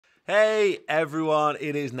Hey everyone,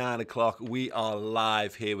 it is 9 o'clock. We are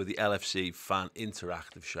live here with the LFC Fan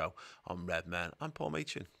Interactive Show on Redmen. I'm Paul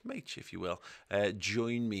Machin, if you will.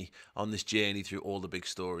 Join me on this journey through all the big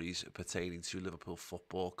stories pertaining to Liverpool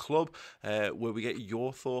Football Club, where we get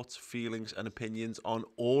your thoughts, feelings and opinions on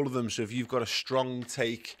all of them. So if you've got a strong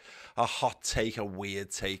take, a hot take, a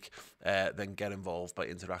weird take, then get involved by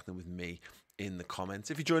interacting with me in the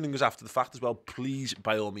comments. If you're joining us after the fact as well, please,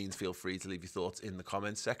 by all means, feel free to leave your thoughts in the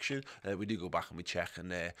comments section. We do go back and we check,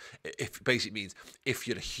 and if basically means if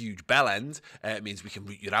you're a huge bell end, it means we can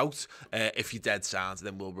root you out. If you're dead sound,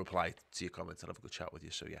 then we'll reply to your comments and have a good chat with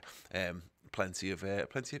you. So yeah, plenty of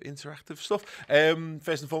interactive stuff.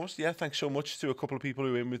 First and foremost, yeah, thanks so much to a couple of people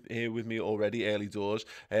who are here with me already, early doors.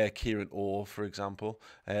 Kieran Orr, for example.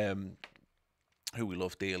 Who we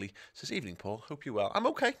love dearly, says, evening, Paul. Hope you're well. I'm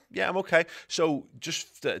okay. Yeah, I'm okay. So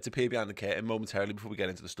just to peer behind the curtain momentarily before we get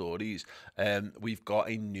into the stories, we've got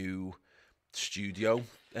a new studio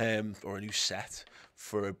or a new set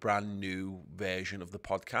for a brand new version of the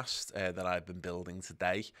podcast that I've been building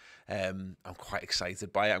today. I'm quite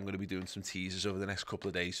excited by it. I'm going to be doing some teasers over the next couple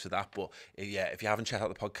of days for that. But yeah, if you haven't checked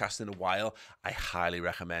out the podcast in a while, I highly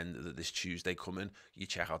recommend that this Tuesday coming, you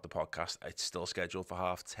check out the podcast. It's still scheduled for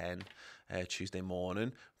 10:30 Tuesday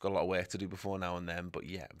morning. Got a lot of work to do before now and then, but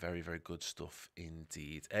yeah, very, very good stuff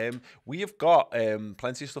indeed. We have got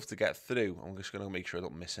plenty of stuff to get through. I'm just going to make sure I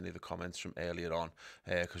don't miss any of the comments from earlier on,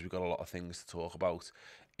 because we've got a lot of things to talk about.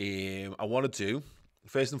 I want to do,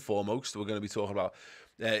 first and foremost, we're going to be talking about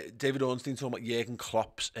David Ornstein talking about Jurgen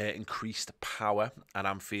Klopp's increased power at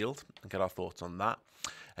Anfield, and get our thoughts on that.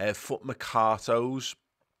 Foot Mercato's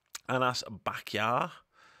Anas Bakyar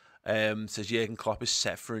says Jurgen Klopp is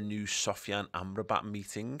set for a new Sofyan Amrabat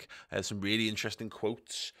meeting. Some really interesting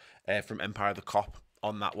quotes from Empire of the Cop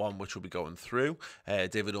on that one, which we'll be going through.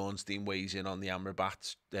 David Ornstein weighs in on the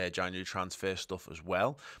Amrabat January transfer stuff as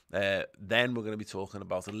well. Then we're going to be talking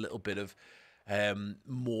about a little bit of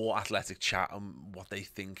more athletic chat on what they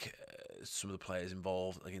think some of the players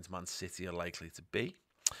involved against Man City are likely to be.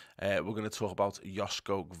 We're going to talk about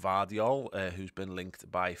Josko Gvardiol, who's been linked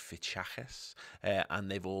by Fichajes, and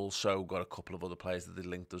they've also got a couple of other players that they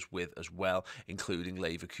linked us with as well, including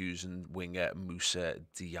Leverkusen winger Moussa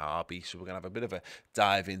Diaby. So we're going to have a bit of a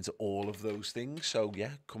dive into all of those things. So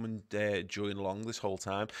yeah, come and join along this whole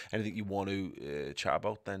time. Anything you want to chat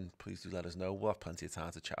about, then please do let us know. We'll have plenty of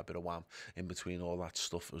time to chat a bit of wham in between all that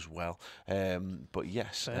stuff as well. But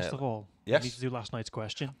yes. First of all, yes? we need to do last night's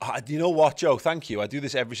question. You know what, Joe? Thank you. I do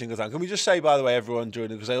this every single time. Can we just say, by the way, everyone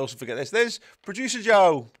joining, because I also forget this. There's producer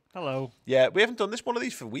Joe. Hello. Yeah, we haven't done one of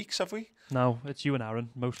these for weeks, have we? No, it's you and Aaron,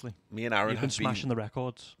 mostly. Me and Aaron You've been smashing the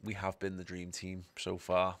records. We have been the dream team so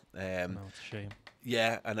far. No, it's a shame.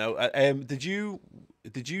 Yeah, I know. Did you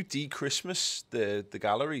de-Christmas the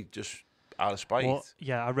gallery just out of spite? Well,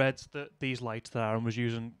 yeah, I read that these lights that Aaron was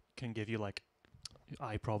using can give you, like,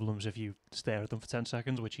 eye problems if you stare at them for 10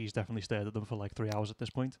 seconds, which he's definitely stared at them for like 3 hours at this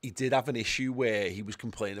point. He did have an issue where he was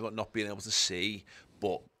complaining about not being able to see,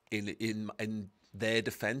 but in their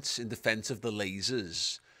defence, in defence of the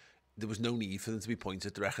lasers, there was no need for them to be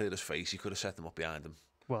pointed directly at his face. He could have set them up behind him.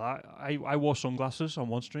 Well, I wore sunglasses on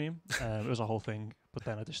one stream. It was a whole thing, but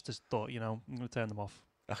then I just thought, I'm going to turn them off.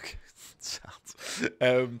 Okay, sad.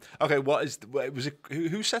 Okay,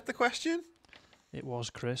 who set the question? It was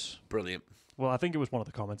Chris. Brilliant. Well, I think it was one of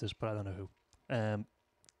the commenters, but I don't know who.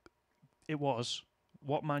 It was,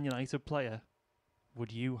 what Man United player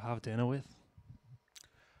would you have dinner with?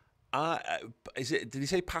 Did he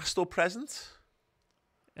say past or present?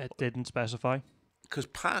 It didn't specify. Because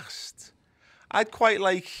past, I'd quite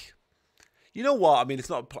like... You know what? I mean,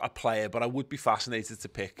 it's not a player, but I would be fascinated to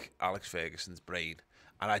pick Alex Ferguson's brain.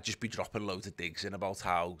 And I'd just be dropping loads of digs in about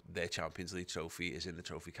how their Champions League trophy is in the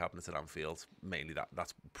trophy cabinet at Anfield. Mainly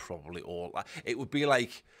that's probably all. It would be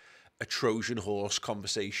like a Trojan horse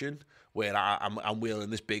conversation where I'm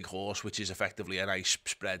wheeling this big horse, which is effectively a nice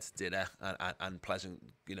spread dinner and pleasant,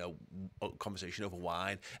 conversation over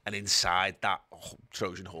wine. And inside that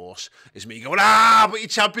Trojan horse is me going, but your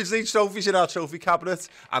Champions League trophy's in our trophy cabinet,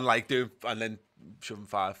 and and then shoving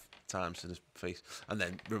 5 times in his face, and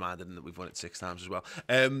then reminding him that we've won it 6 times as well.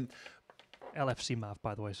 LFC Mav,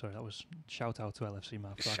 by the way, sorry, that was shout out to LFC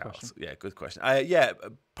Mav for that question. Yeah, good question.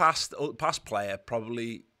 Past player,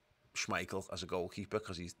 probably Schmeichel as a goalkeeper,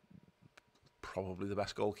 because he's probably the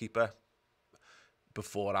best goalkeeper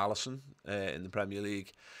before Alisson in the Premier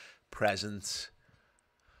League. Present,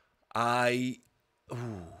 it's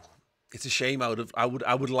a shame. I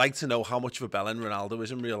would like to know how much of a bellend Ronaldo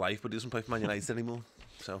is in real life, but he doesn't play for Man United anymore.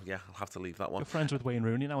 So yeah, I'll have to leave that one. You're friends with Wayne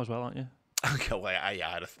Rooney now as well, aren't you? Okay, well, I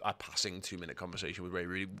had a passing 2-minute conversation with Wayne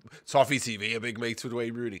Rooney. Toffee TV, a big mate with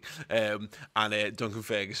Wayne Rooney. And Duncan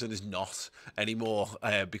Ferguson is not anymore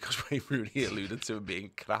because Wayne Rooney alluded to him being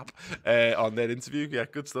crap on their interview. Yeah,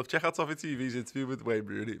 good stuff. Check out Toffee TV's interview with Wayne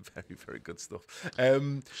Rooney. Very, very good stuff.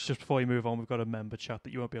 Just before you move on, we've got a member chat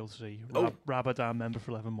that you won't be able to see. Rabadan member for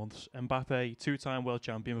 11 months. Mbappe, 2-time world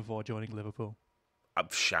champion before joining Liverpool.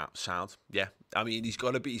 Sound, yeah. I mean, he's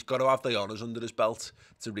got to have the honours under his belt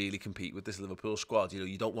to really compete with this Liverpool squad. You know,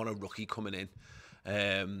 you don't want a rookie coming in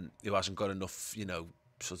who hasn't got enough,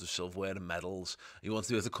 sort of silverware and medals. You want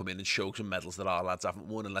to be able to come in and show some medals that our lads haven't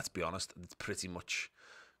won. And let's be honest, it's pretty much,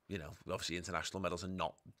 obviously international medals are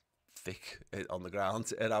not thick on the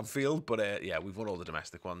ground at Anfield, but yeah, we've won all the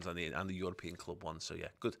domestic ones and the European club ones, so yeah,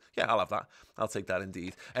 good. Yeah, I'll have that. I'll take that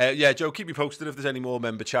indeed. Yeah, Joe, keep me posted if there's any more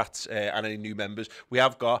member chats and any new members. We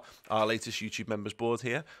have got our latest YouTube members board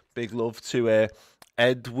here. Big love to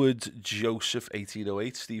Edward Joseph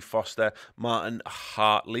 1808, Steve Foster, Martin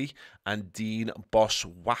Hartley, and Dean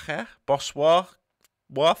Boswacher.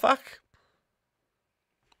 Warthak?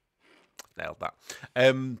 Nailed that.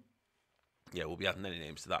 Yeah, we'll be adding any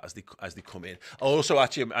names to that as they come in. Also,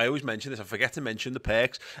 actually, I always mention this. I forget to mention the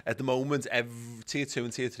perks. At the moment, every Tier 2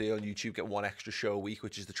 and Tier 3 on YouTube get one extra show a week,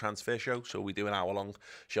 which is the transfer show. So we do an hour-long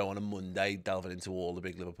show on a Monday, delving into all the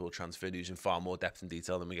big Liverpool transfer news in far more depth and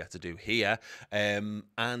detail than we get to do here. And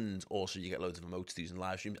also, you get loads of emotes using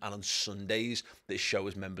live streams. And on Sundays, this show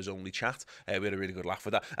is members-only chat. We had a really good laugh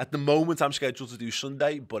with that. At the moment, I'm scheduled to do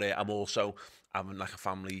Sunday, but I'm also having like a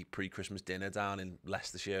family pre-Christmas dinner down in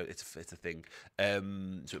Leicestershire. It's a thing.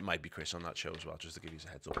 So it might be Chris on that show as well, just to give you a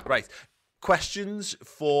heads up. Right. Questions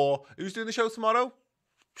for... Who's doing the show tomorrow?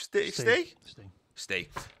 Steve.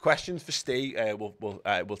 Questions for Steve.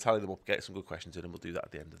 We'll tally them up, get some good questions in, and we'll do that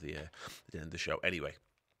at the end of the show. Anyway,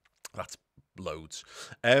 that's loads.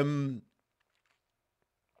 Let's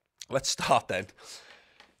start then.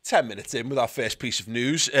 10 minutes in with our first piece of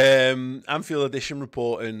news. Anfield Edition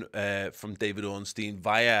reporting from David Ornstein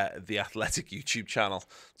via the Athletic YouTube channel.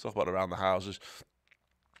 Talk about around the houses.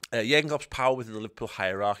 Jurgen Klopp's power within the Liverpool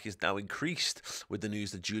hierarchy has now increased with the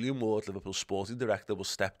news that Julian Ward, Liverpool's sporting director, will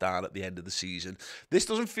step down at the end of the season. This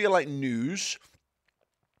doesn't feel like news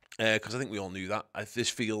because I think we all knew that. This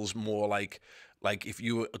feels more like if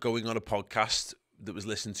you were going on a podcast that was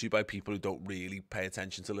listened to by people who don't really pay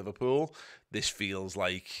attention to Liverpool, this feels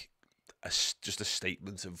like just a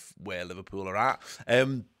statement of where Liverpool are at.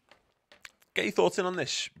 Get your thoughts in on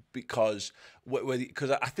this, because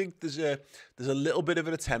I think there's a little bit of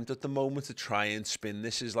an attempt at the moment to try and spin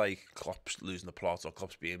this as like Klopp's losing the plot or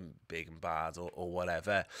Klopp's being big and bad or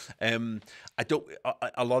whatever. A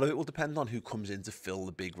lot of it will depend on who comes in to fill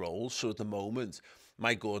the big roles. So at the moment,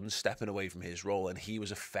 Mike Gordon's stepping away from his role, and he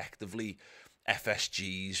was effectively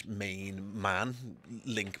FSG's main man,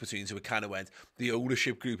 link between. So it kind of went the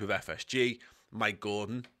ownership group of FSG, Mike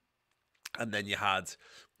Gordon, and then you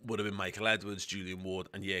would have been Michael Edwards, Julian Ward,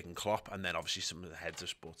 and Jurgen Klopp, and then obviously some of the heads of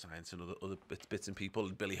sports science and other bits and people.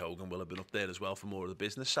 And Billy Hogan will have been up there as well for more of the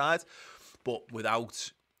business side. But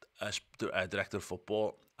without a director of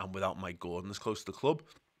football and without Mike Gordon as close to the club,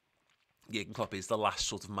 Jurgen Klopp is the last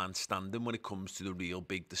sort of man standing when it comes to the real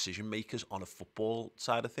big decision makers on a football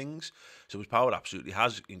side of things. So his power absolutely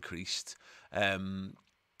has increased.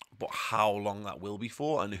 But how long that will be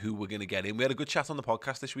for and who we're going to get in. We had a good chat on the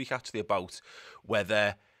podcast this week actually about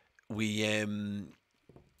whether or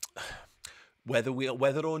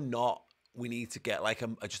not we need to get like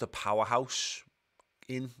just a powerhouse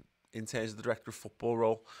in terms of the director of football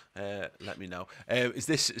role. Let me know. Is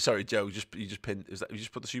this, sorry Joe, you just pinned, you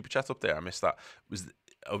just put the super chat up there? I missed that.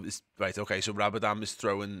 Right, okay, so Rabadam is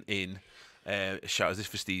throwing in shout, is this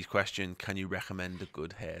for Steve's question? Can you recommend a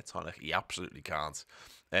good hair tonic? He absolutely can't.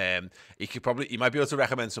 He might be able to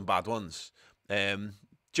recommend some bad ones.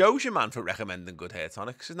 Joe's your man for recommending good hair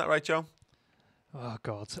tonics, isn't that right, Joe? Oh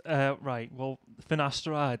God. Right. Well,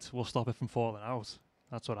 finasteride will stop it from falling out.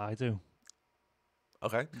 That's what I do.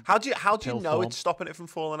 Okay. How do you know it's stopping it from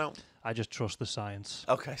falling out? I just trust the science.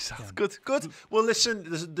 Okay, so good. Well, listen,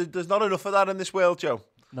 there's not enough of that in this world, Joe.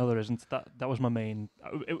 No, there isn't. That was my main.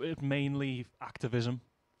 It mainly activism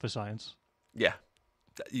for science. Yeah.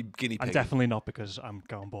 Guinea pig. And definitely not because I'm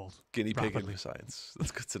going bald. Guinea pig for science.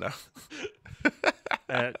 That's good to know.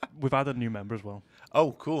 We've added a new member as well.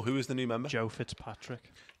 Oh, cool. Who is the new member? Joe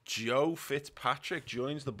Fitzpatrick. Joe Fitzpatrick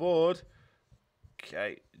joins the board.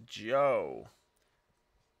 Okay, Joe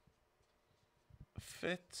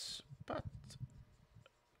Fitzpatrick.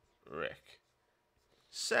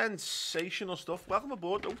 Sensational stuff. Welcome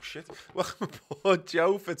aboard. Oh, shit. Welcome aboard,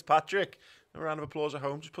 Joe Fitzpatrick. A round of applause at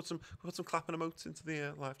home. Just put some clapping emotes into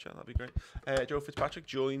the live chat. That'd be great. Joe Fitzpatrick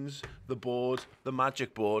joins the board, the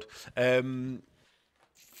magic board.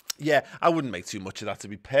 Yeah, I wouldn't make too much of that, to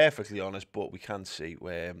be perfectly honest, but we can see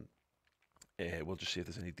where we'll just see if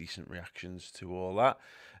there's any decent reactions to all that.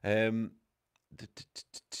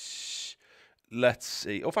 Let's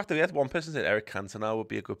see. In fact, we had one person said Eric Cantona would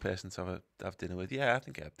be a good person to have dinner with. Yeah, I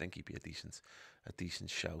think he'd be a decent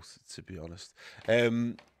shout, to be honest.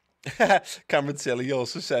 Cameron Tilley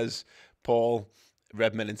also says, Paul,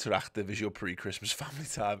 Redmen Interactive is your pre-Christmas family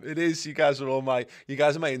time. It is. You guys are my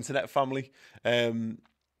internet family.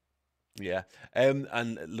 Yeah. And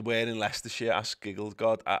where in Leicestershire, asked Giggled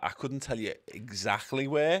God. I couldn't tell you exactly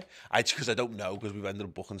where. Because I don't know, because we've ended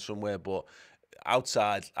up booking somewhere. But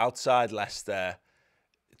outside Leicester,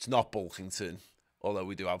 it's not Bulkington. Although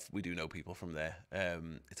we do know people from there.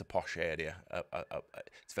 It's a posh area.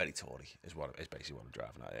 It's very Tory, is basically what I'm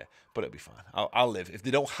driving at here. But it'll be fine. I'll live. If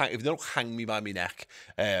they don't hang me by my neck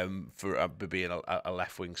for being a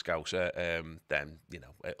left wing scouser, then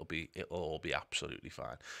it'll all be absolutely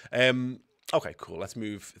fine. Okay, cool. Let's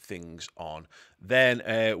move things on. Then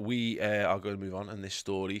we are going to move on in this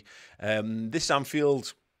story. This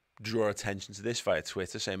Anfield draw attention to this via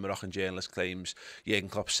Twitter, saying Moroccan journalist claims Jurgen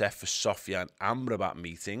Klopp set for Sofyan Amrabat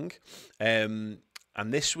meeting. And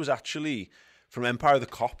this was actually from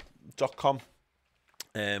EmpireOfTheCop.com.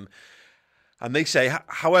 And they say,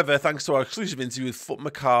 however, thanks to our exclusive interview with Foot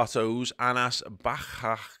Mercato's Anas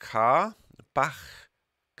Bachar,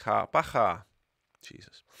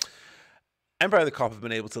 Jesus. Empire of the Cop have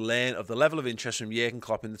been able to learn of the level of interest from Jurgen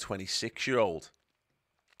Klopp in the 26-year-old.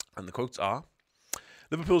 And the quotes are,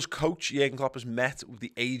 Liverpool's coach, Jurgen Klopp, has met with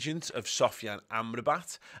the agent of Sofyan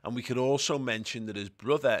Amrabat, and we can also mention that his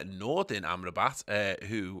brother, Nordin Amrabat,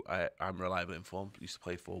 who I'm reliably informed used to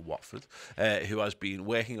play for Watford, who has been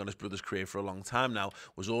working on his brother's career for a long time now,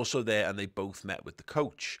 was also there, and they both met with the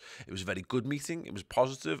coach. It was a very good meeting, it was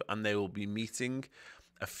positive, and they will be meeting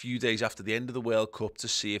a few days after the end of the World Cup to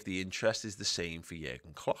see if the interest is the same for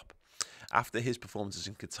Jurgen Klopp. After his performances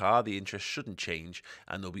in Qatar, the interest shouldn't change,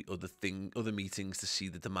 and there'll be other meetings to see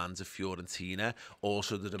the demands of Fiorentina,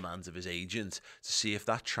 also the demands of his agent, to see if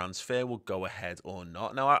that transfer will go ahead or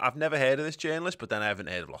not. Now, I've never heard of this journalist, but then I haven't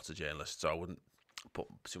heard of lots of journalists, so I wouldn't put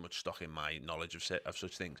too much stock in my knowledge of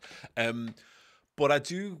such things. But I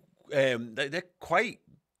do. They're quite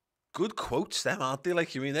good quotes, them, aren't they?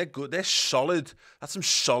 Like, you mean, they're good. They're solid. That's some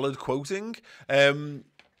solid quoting.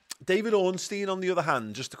 David Ornstein, on the other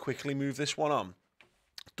hand, just to quickly move this one on,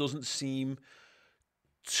 doesn't seem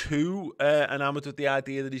too enamoured with the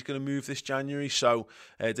idea that he's going to move this January. So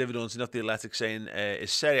David Ornstein of The Athletic saying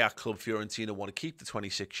his Serie A club Fiorentina want to keep the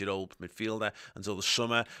 26-year-old midfielder until the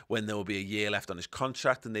summer, when there will be a year left on his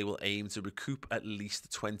contract, and they will aim to recoup at least the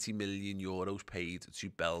 20 million euros paid to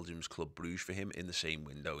Belgium's Club Bruges for him in the same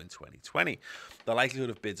window in 2020. The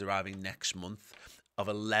likelihood of bids arriving next month of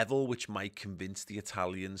a level which might convince the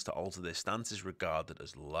Italians to alter their stance is regarded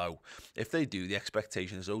as low. If they do, the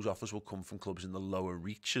expectation is those offers will come from clubs in the lower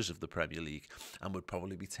reaches of the Premier League and would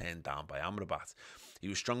probably be turned down by Amrabat. He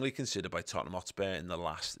was strongly considered by Tottenham Hotspur in the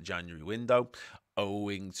last January window,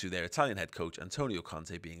 owing to their Italian head coach Antonio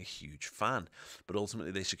Conte being a huge fan. But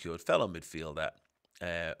ultimately they secured fellow midfielder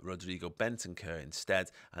Rodrigo Bentancur instead,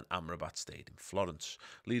 and Amrabat stayed in Florence.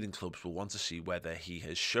 Leading clubs will want to see whether he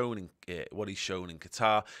has shown what he's shown in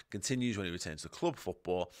Qatar continues when he returns to club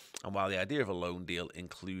football, and while the idea of a loan deal,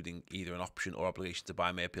 including either an option or obligation to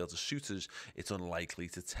buy, may appeal to suitors, it's unlikely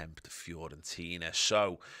to tempt Fiorentina.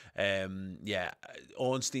 So, yeah,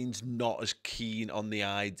 Ornstein's not as keen on the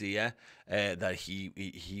idea that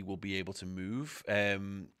he will be able to move.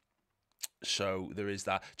 So there is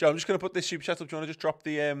that. Joe, I'm just going to put this super chat up. Do you want to just drop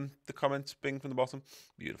the comment bing from the bottom?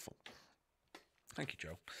 Beautiful. Thank you,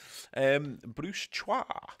 Joe. Bruce Chua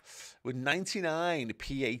with 99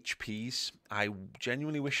 PHPs. I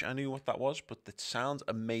genuinely wish I knew what that was, but that sounds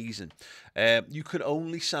amazing. You could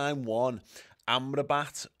only sign one,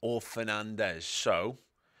 Amrabat or Fernandes. So,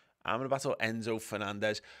 Amrabat or Enzo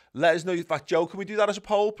Fernandez. Let us know your fact. Joe, can we do that as a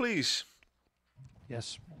poll, please?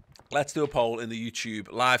 Yes. Let's do a poll in the YouTube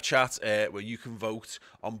live chat where you can vote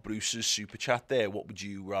on Bruce's super chat there. What would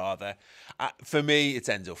you rather? For me, it's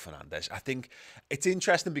Enzo Fernandez. I think it's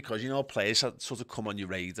interesting because, you know, players sort of come on your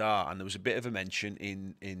radar, and there was a bit of a mention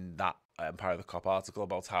in that Empire of the Cop article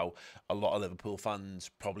about how a lot of Liverpool fans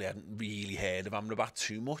probably hadn't really heard of Amrabat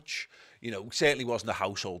too much. You know, certainly wasn't a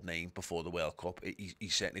household name before the World Cup. He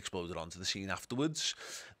certainly exploded onto the scene afterwards.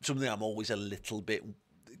 Something I'm always a little bit...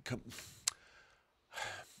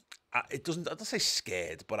 I don't say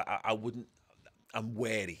scared, but I wouldn't. I'm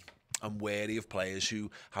wary I'm wary of players who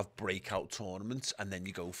have breakout tournaments and then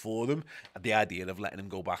you go for them. And the idea of letting him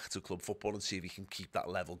go back to club football and see if he can keep that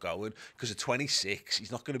level going. Because at 26,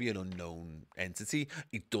 he's not going to be an unknown entity.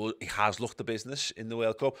 He has looked the business in the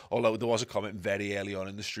World Cup. Although there was a comment very early on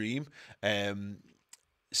in the stream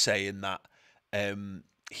saying that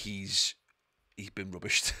he's been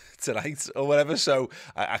rubbished tonight or whatever. So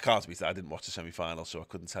I can't speak to that. I didn't watch the semi-final, so I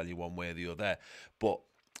couldn't tell you one way or the other. But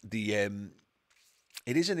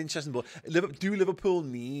it is an interesting ball. Do Liverpool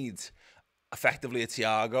need effectively a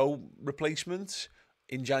Thiago replacement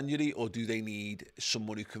in January, or do they need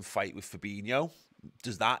someone who can fight with Fabinho?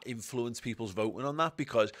 Does that influence people's voting on that?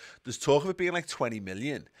 Because there's talk of it being like 20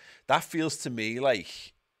 million. That feels to me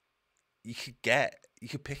like you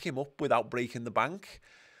could pick him up without breaking the bank.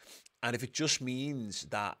 And if it just means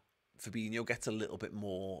that Fabinho gets a little bit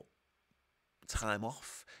more time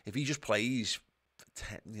off, if he just plays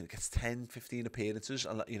 10, gets 10, 15 appearances,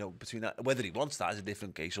 and between that, whether he wants that is a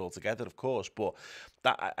different case altogether, of course. But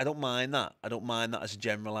that I don't mind that. I don't mind that as a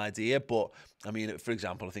general idea. But I mean, for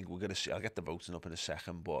example, I think we're going to see. I'll get the voting up in a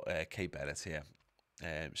second. But Kay Bennett here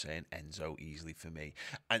saying Enzo easily for me.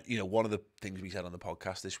 And one of the things we said on the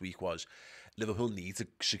podcast this week was Liverpool need to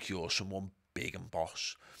secure someone big and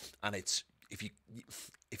boss, and it's if you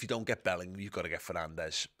don't get Bellingham, you've got to get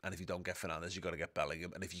Fernandes, and if you don't get Fernandes, you've got to get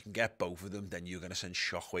Bellingham, and if you can get both of them, then you're going to send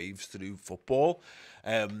shockwaves through football.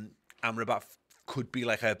 Amrabat could be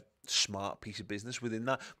like a smart piece of business within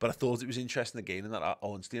that, but I thought it was interesting again in that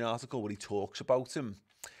Ornstein article where he talks about him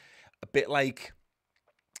a bit like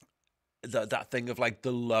that thing of like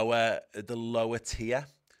the lower tier,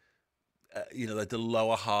 like the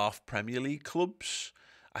lower half Premier League clubs.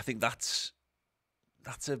 I think that's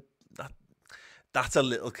a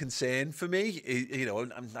little concern for me.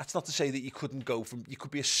 And that's not to say that you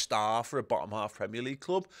could be a star for a bottom half Premier League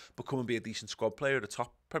club, but come and be a decent squad player at a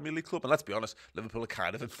top Premier League club. And let's be honest, Liverpool are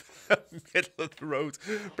kind of a middle of the road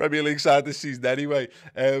Premier League side this season anyway.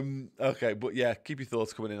 Okay, but yeah, keep your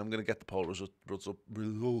thoughts coming in. I'm going to get the poll results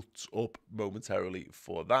up momentarily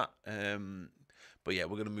for that. But yeah,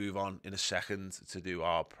 we're going to move on in a second to do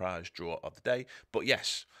our prize draw of the day. But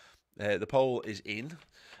yes, the poll is in.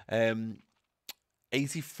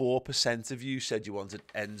 84% of you said you wanted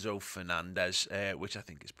Enzo Fernandez, which I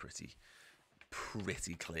think is pretty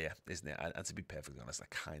clear, isn't it? And to be perfectly honest, I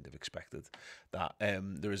kind of expected that.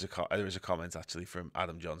 There is a comment actually from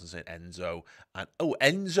Adam Johnson saying Enzo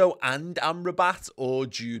and Amrabat or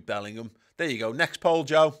Jude Bellingham. There you go. Next poll,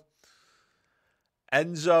 Joe.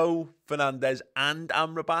 Enzo Fernandez and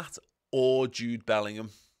Amrabat or Jude Bellingham.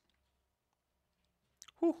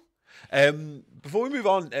 Whew. Before we move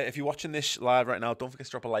on, if you're watching this live right now, don't forget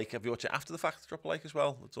to drop a like. If you're watching after the fact, drop a like as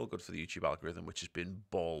well. It's all good for the YouTube algorithm, which has been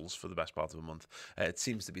balls for the best part of a month. It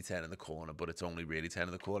seems to be turning the corner, but it's only really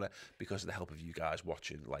turning the corner because of the help of you guys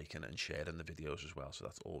watching, liking, and sharing the videos as well. So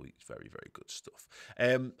that's always very, very good stuff.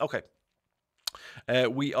 Okay.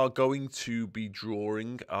 We are going to be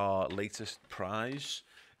drawing our latest prize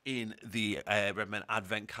in the Redmen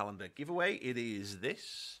Advent Calendar giveaway. It is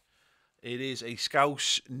this. It is a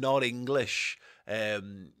Scouse, not English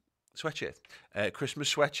sweatshirt.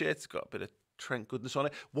 Christmas sweatshirt. It's got a bit of Trent goodness on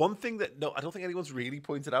it. One thing that I don't think anyone's really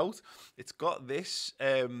pointed out. It's got this,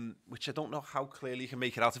 which I don't know how clearly you can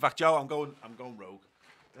make it out. In fact, Joe, I'm going rogue.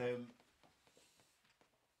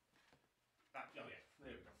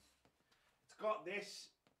 Got this.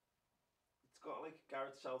 It's got like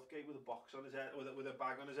Gareth Southgate with a box on his head, with a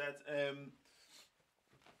bag on his head.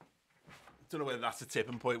 Don't know whether that's a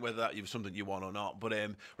tipping point, whether that was something you want or not. But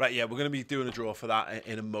right, yeah, we're going to be doing a draw for that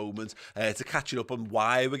in a moment to catch you up on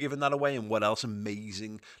why we're giving that away and what else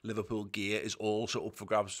amazing Liverpool gear is also up for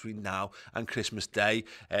grabs between now and Christmas Day.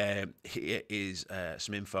 Here is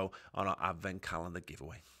some info on our Advent Calendar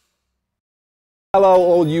giveaway. Hello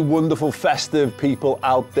all you wonderful festive people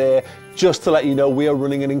out there. Just to let you know, we are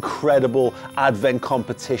running an incredible Advent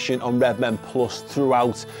competition on Redmen Plus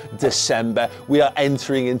throughout December. We are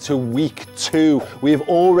entering into week 2. We have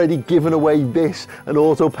already given away this, an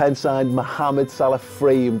auto pen signed Mohamed Salah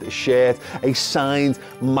framed shirt, a signed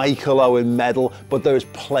Michael Owen medal, but there is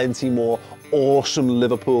plenty more awesome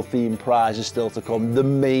Liverpool themed prizes still to come. The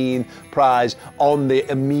main prize on the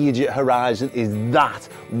immediate horizon is that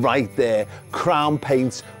right there, Crown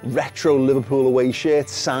Paint's retro Liverpool away shirt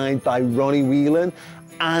signed by Ronnie Whelan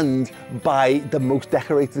and by the most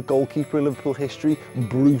decorated goalkeeper in Liverpool history,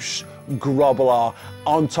 Bruce Grobbelaar.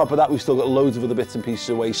 On top of that, we've still got loads of other bits and pieces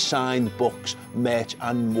away, signed books, merch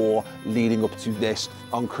and more leading up to this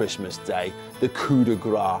on Christmas Day, the coup de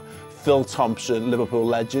grace. Phil Thompson, Liverpool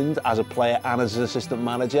legend, as a player and as an assistant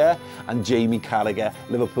manager, and Jamie Carragher,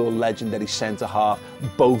 Liverpool legendary centre-half,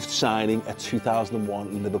 both signing a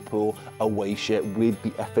 2001 Liverpool away shirt with the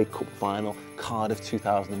FA Cup final, Cardiff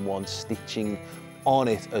 2001 stitching on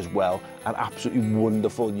it as well. An absolutely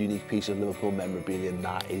wonderful, unique piece of Liverpool memorabilia, and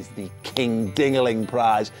that is the King Dingaling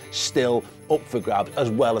prize, still up for grabs,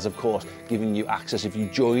 as well as, of course, giving you access if you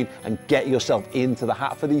join and get yourself into the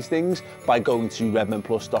hat for these things by going to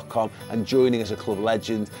redmenplus.com and joining as a club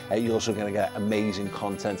legend. You're also going to get amazing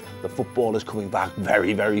content. The football is coming back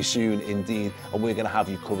very, very soon indeed, and we're going to have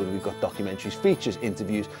you covered. We've got documentaries, features,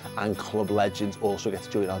 interviews, and club legends also get to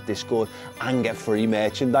join our Discord and get free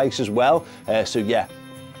merchandise as well. So yeah,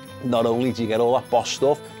 not only do you get all that boss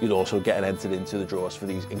stuff, you'll also get entered into the draws for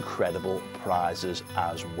these incredible prizes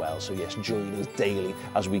as well. So yes, join us daily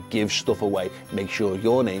as we give stuff away. Make sure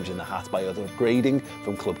your name's in the hat by either upgrading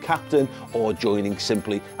from club captain or joining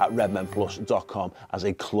simply at redmenplus.com as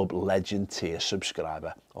a club legend tier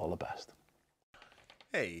subscriber. All the best.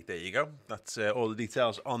 Hey, there you go. That's all the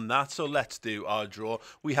details on that. So let's do our draw.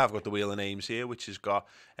 We have got the wheel of names here, which has got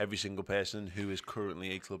every single person who is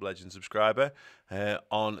currently a Club Legend subscriber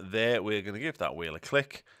on there. We're going to give that wheel a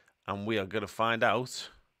click, and we are going to find out.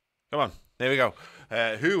 Come on, there we go.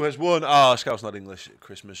 Who has won our Scouse Not English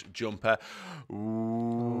Christmas jumper?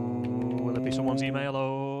 Will it be someone's email?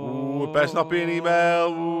 Ooh, it best not be an email.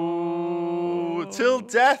 Ooh, till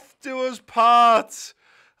death do us part.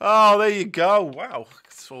 Oh, there you go. Wow,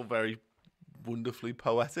 it's all very wonderfully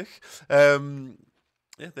poetic. Yeah,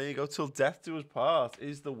 there you go. Till death do us part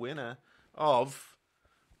is the winner of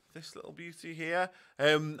this little beauty here.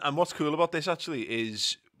 And what's cool about this actually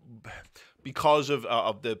is because of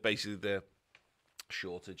the basically the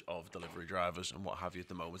shortage of delivery drivers and what have you at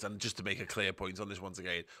the moment, and just to make a clear point on this once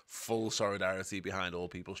again, full solidarity behind all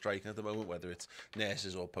people striking at the moment, whether it's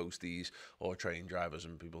nurses or posties or train drivers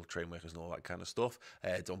and people, train workers and all that kind of stuff.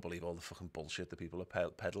 Don't believe all the fucking bullshit that people are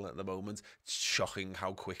peddling at the moment. It's shocking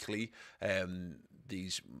how quickly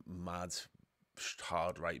these mad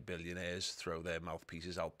hard right billionaires throw their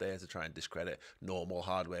mouthpieces out there to try and discredit normal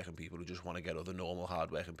hard-working people who just want to get other normal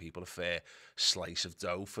hard-working people a fair slice of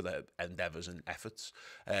dough for their endeavours and efforts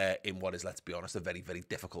in what is, let's be honest, a very, very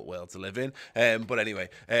difficult world to live in. But anyway,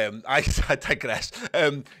 I digress.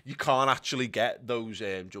 You can't actually get those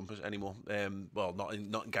jumpers anymore. Well,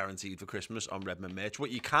 not guaranteed for Christmas on Redmen merch. What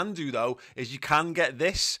you can do, though, is you can get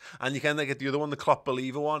this, and you can get the other one, the Klopp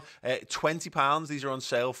Believer one. £20 these are on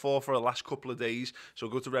sale for the last couple of days. So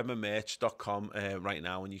go to redmenmerch.com right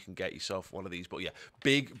now and you can get yourself one of these. But yeah,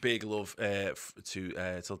 big love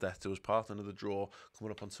to Till Death Do Us Part, another draw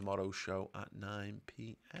coming up on tomorrow's show at 9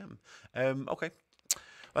 p.m. Okay,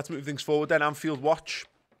 let's move things forward then. Anfield Watch.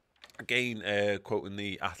 Again, quoting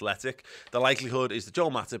The Athletic, the likelihood is that Joel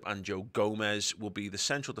Matip and Joe Gomez will be the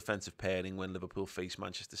central defensive pairing when Liverpool face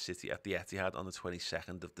Manchester City at the Etihad on the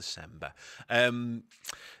 22nd of December.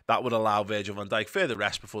 That would allow Virgil van Dijk further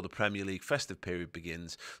rest before the Premier League festive period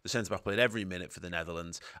begins. The centre-back played every minute for the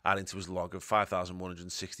Netherlands, adding to his log of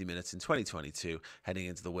 5,160 minutes in 2022, heading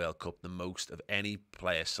into the World Cup, the most of any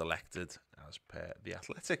player selected as per The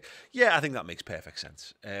Athletic. Yeah, I think that makes perfect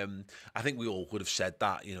sense. I think we all would have said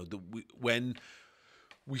that, you know, when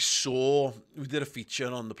we did a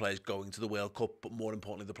feature on the players going to the World Cup, but more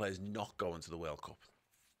importantly, the players not going to the World Cup.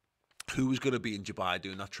 Who was going to be in Dubai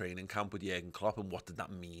doing that training camp with Jurgen Klopp, and what did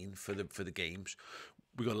that mean for the games?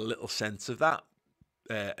 We got a little sense of that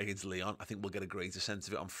against Lyon. I think we'll get a greater sense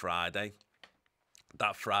of it on Friday.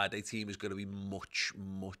 That Friday team is going to be much,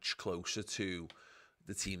 much closer to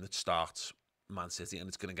the team that starts Man City, and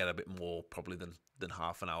it's going to get a bit more probably than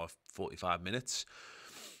half an hour, 45 minutes.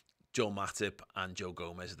 Joel Matip and Joe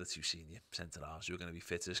Gomez are the two senior centre-halves who are going to be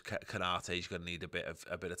fitters. Kanate is going to need a bit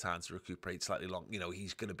of time to recuperate slightly long. You know,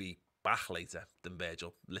 he's going to be back later than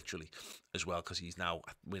Virgil, literally, as well, because we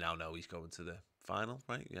now know he's going to the final,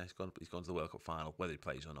 right? Yeah, he's going to the World Cup final. Whether he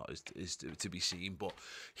plays or not is to be seen. But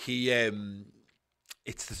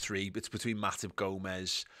it's the three. It's between Matip,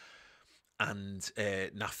 Gomez, and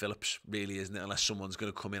Nat Phillips, really, isn't it? Unless someone's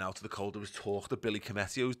going to come in out of the cold. There was talk that Billy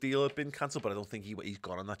Cometio's deal had been cancelled, but I don't think he's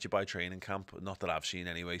gone on that Dubai training camp. Not that I've seen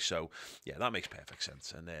anyway. So, yeah, that makes perfect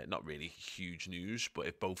sense. And not really huge news, but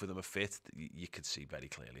if both of them are fit, you could see very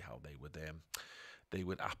clearly how they would they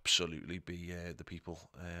would absolutely be the people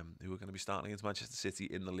who are going to be starting against Manchester City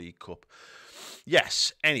in the League Cup.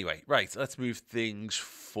 Yes, anyway, right, let's move things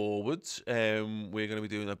forward. We're going to be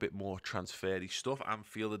doing a bit more transfer-y stuff.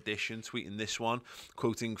 Anfield Edition tweeting this one,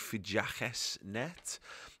 quoting Fijaches.net.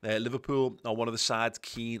 Liverpool are one of the sides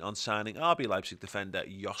keen on signing RB Leipzig defender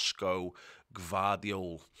Josko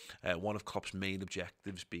Gvardiol. One of Klopp's main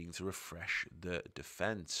objectives being to refresh the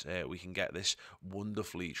defence. We can get this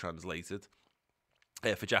wonderfully translated.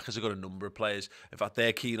 Fijaches have got a number of players. In fact,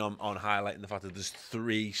 they're keen on highlighting the fact that there's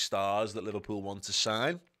 3 stars that Liverpool want to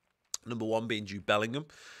sign. Number 1 being Jude Bellingham,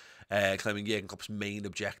 claiming Jurgen Klopp's main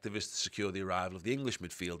objective is to secure the arrival of the English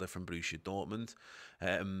midfielder from Borussia Dortmund.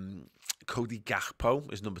 Cody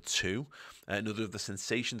Gakpo is number 2. Another of the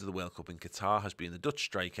sensations of the World Cup in Qatar has been the Dutch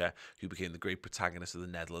striker who became the great protagonist of the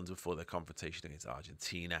Netherlands before their confrontation against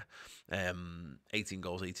Argentina. 18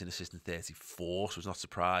 goals, 18 assists and 34, so it's not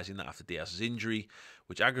surprising that after Diaz's injury,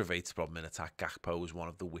 which aggravates the problem in attack, Gakpo was one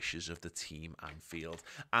of the wishes of the team Anfield.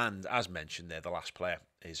 And as mentioned there, the last player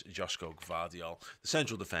is Josko Gvardiol. The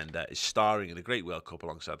central defender is starring in a great World Cup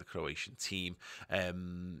alongside the Croatian team.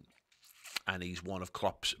 And he's one of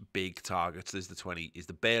Klopp's big targets. Is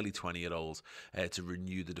the barely 20-year-old to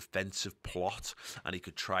renew the defensive plot, and he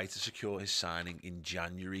could try to secure his signing in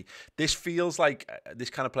January. This feels like this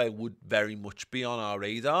kind of player would very much be on our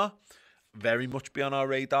radar.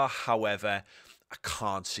 However, I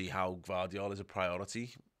can't see how Gvardiol is a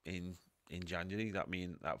priority in January.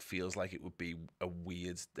 That feels like it would be a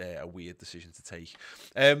weird decision to take.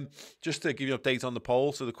 Just to give you an update on the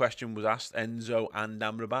poll, so the question was asked: Enzo and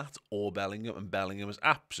Amrabat or Bellingham, and Bellingham was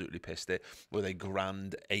absolutely pissed it with a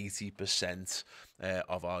grand 80%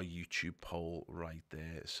 of our YouTube poll right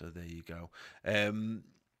there. So there you go.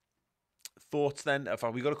 Thoughts then?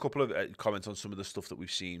 We got a couple of comments on some of the stuff that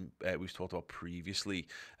we've seen, we've talked about previously.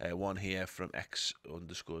 One here from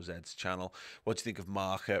X_Z's channel. What do you think of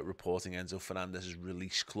Marca reporting Enzo Fernandez's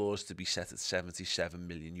release clause to be set at 77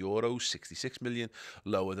 million euros, 66 million,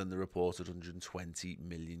 lower than the reported 120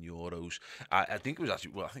 million euros? I think it was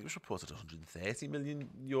reported 130 million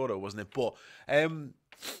euro, wasn't it? But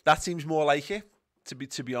that seems more like it.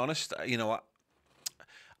 To be honest, I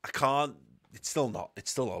can't. It's still not.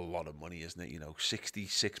 It's still a lot of money, isn't it?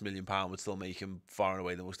 £66 million would still make him far and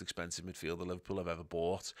away the most expensive midfielder Liverpool have ever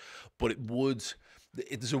bought. But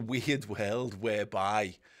there's a weird world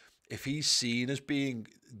whereby if he's seen as being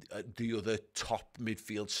the other top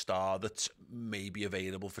midfield star that's maybe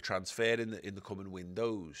available for transfer in the coming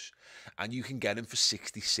windows, and you can get him for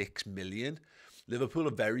 66 million, Liverpool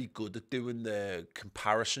are very good at doing the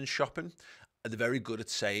comparison shopping. They're very good at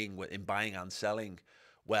saying, in buying and selling,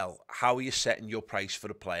 well, how are you setting your price for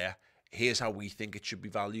the player? Here's how we think it should be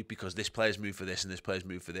valued because this player's moved for this and this player's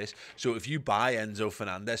moved for this. So if you buy Enzo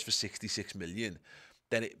Fernandez for 66 million,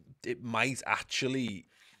 then it might actually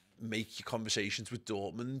make your conversations with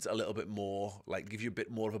Dortmund a little bit more, like give you a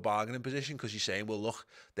bit more of a bargaining position because you're saying, well, look,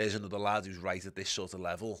 there's another lad who's right at this sort of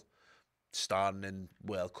level, starting in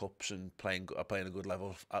World Cups and playing a good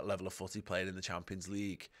level of footy, playing in the Champions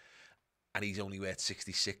League, and he's only worth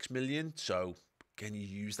 66 million. So can you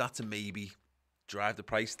use that to maybe drive the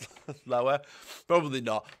price lower? Probably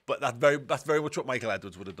not, but that's very much what Michael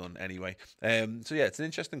Edwards would have done anyway. So yeah, it's an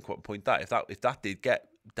interesting point that if that did get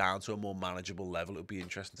down to a more manageable level, it would be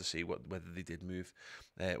interesting to see whether they did move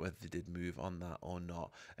on that or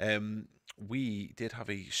not. We did have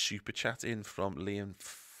a super chat in from Liam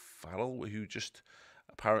Farrell, who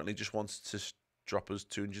apparently wants to drop us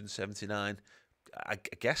 279, I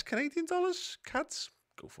guess, Canadian dollars, CADs.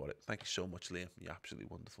 Go for it. Thank you so much, Liam. You're absolutely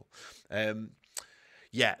wonderful. On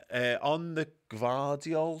the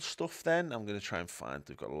Gvardiol stuff then, I'm going to try and find,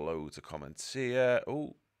 we've got loads of comments here.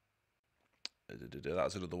 Oh,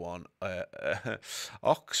 that's another one.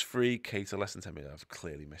 Ox free, Cater less than 10 minutes. I've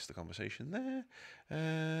clearly missed the conversation there.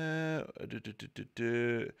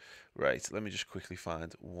 Right, let me just quickly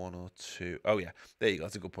find one or two. Oh yeah, there you go.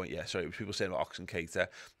 That's a good point. Yeah, sorry, people saying about Ox and Cater.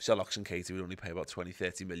 We sell Ox and Cater, we'd only pay about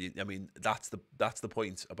 20-30 million. I mean, that's the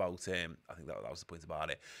point about. I think that was the point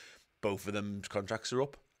about it. Both of them's contracts are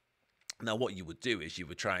up. Now, what you would do is you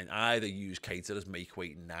would try and either use Cater as make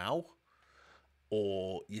weight now,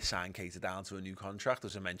 or you sign Cater down to a new contract.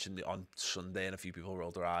 As I mentioned on Sunday, and a few people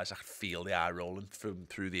rolled their eyes. I could feel the eye rolling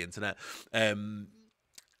through the internet.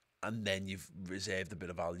 And then you've reserved a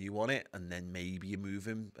bit of value on it, and then maybe you move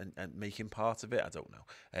him and make him part of it. I don't know.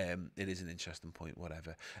 It is an interesting point,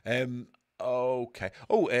 whatever. Okay.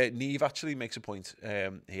 Neve actually makes a point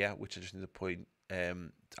here, which I just need to point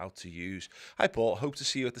out to use. Hi Paul, hope to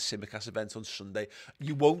see you at the Simicast event on Sunday.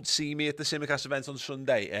 You won't see me at the Simicast event on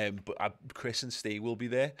Sunday, but Chris and Steve will be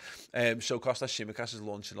there. So Kostas Simicast is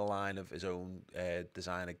launching a line of his own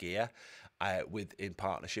designer gear in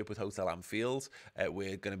partnership with Hotel Anfield.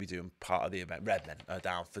 We're going to be doing part of the event. Redmen are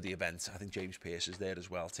down for the event. I think James Pearce is there as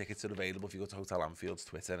well. Tickets are available if you go to Hotel Anfield's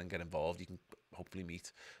Twitter and get involved. You can hopefully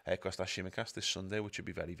meet Kostas Simicast this Sunday, which would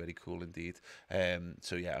be very, very cool indeed.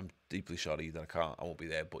 So yeah, I'm deeply sorry that I won't be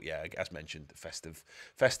there, but yeah, as mentioned, festive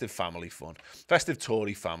family fun, festive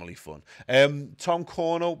Tory family fun. Tom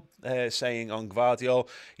Cornell saying on Gvardiol,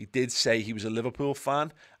 he did say he was a Liverpool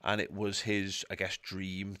fan and it was his, I guess,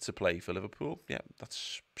 dream to play for Liverpool. Yeah, that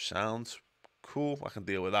sounds cool. I can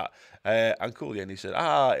deal with that. And cool, yeah, and he said,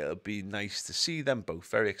 it'll be nice to see them both.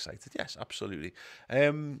 Very excited. Yes, absolutely.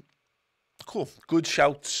 Cool. Good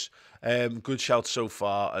shouts. Good shouts so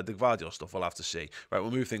far. The Gvardiol stuff we'll have to see. Right, we'll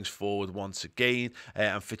move things forward once again.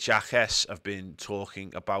 And Fichajes have been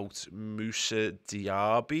talking about Moussa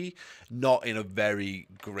Diaby, not in a very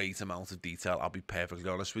great amount of detail, I'll be perfectly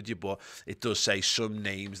honest with you, but it does say some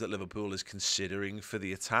names that Liverpool is considering for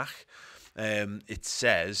the attack. It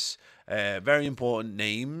says very important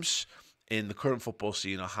names in the current football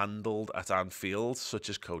scene are handled at Anfield, such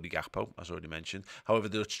as Cody Gakpo, as already mentioned. However,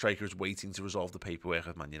 the Dutch striker is waiting to resolve the paperwork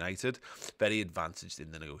at Man United, very advantaged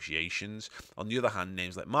in the negotiations. On the other hand,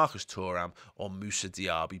 names like Marcus Thuram or Moussa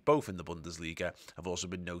Diaby, both in the Bundesliga, have also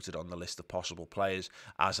been noted on the list of possible players,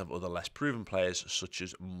 as have other less proven players, such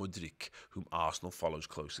as Mudryk, whom Arsenal follows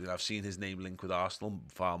closely. And I've seen his name linked with Arsenal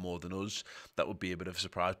far more than us. That would be a bit of a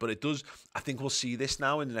surprise. But it does, I think we'll see this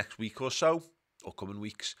now in the next week or so, or coming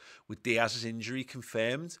weeks, with Diaz's injury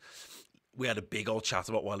confirmed. We had a big old chat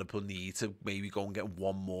about what Liverpool need to maybe go and get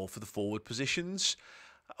one more for the forward positions.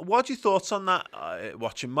 What are your thoughts on that?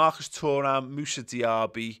 Watching Marcus Thuram, Moussa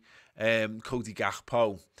Diaby, Cody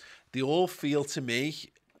Gakpo, they all feel to me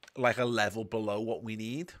like a level below what we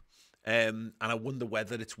need. And I wonder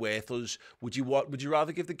whether it's worth us. Would you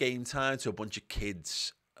rather give the game time to a bunch of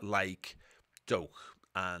kids like Doak?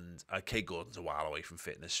 And Kay Gordon's a while away from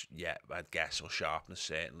fitness yet, I'd guess, or sharpness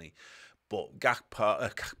certainly. But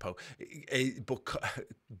Gakpo,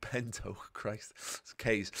 Ben Doak, Christ, it's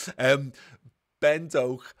K's. Ben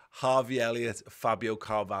Doak, Harvey Elliott, Fabio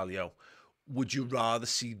Carvalho. Would you rather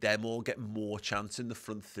see them all get more chance in the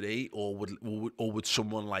front three, or would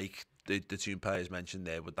someone like the two players mentioned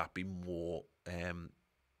there? Would that be more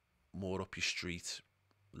up your street?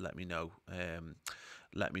 Let me know.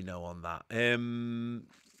 Let me know on that.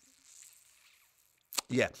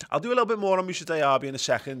 Yeah, I'll do a little bit more on Moussa Diaby in a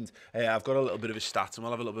second. I've got a little bit of his stats and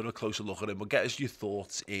we'll have a little bit of a closer look at him. We'll get us your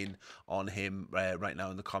thoughts in on him right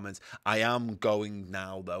now in the comments. I am going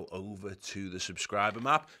now, though, over to the subscriber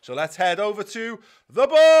map. So let's head over to the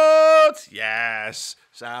board. Yes,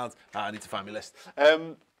 sound. I need to find my list.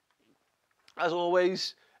 As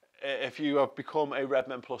always, if you have become a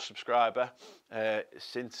Redmen Plus subscriber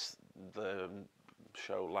since the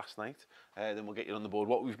show last night, then we'll get you on the board.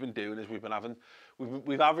 What we've been doing is we've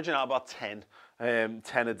averaging out about 10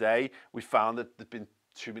 a day. We found that there's been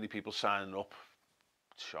too many people signing up.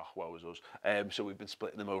 Shock, what was us? So we've been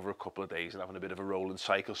splitting them over a couple of days and having a bit of a rolling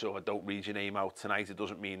cycle. So if I don't read your name out tonight, it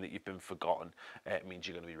doesn't mean that you've been forgotten. It means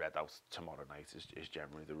you're going to be read out tomorrow night is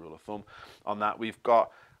generally the rule of thumb. On that, we've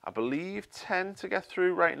got, I believe, 10 to get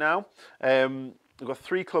through right now. We've got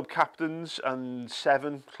 3 club captains and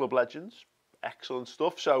 7 club legends. Excellent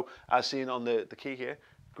stuff. So as seen on the key here,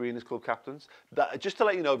 green is club captains. That, just to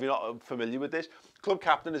let you know, if you're not familiar with this, club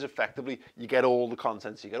captain is effectively, you get all the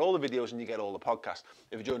content, so you get all the videos and you get all the podcasts.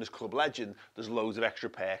 If you join as club legend, there's loads of extra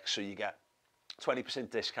perks, so you get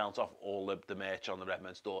 20% discount off all the merch on the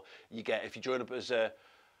Redmen store. You get, if you join up as a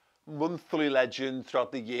monthly legend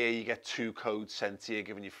throughout the year, you get 2 codes sent to you,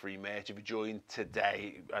 giving you free merch. If you join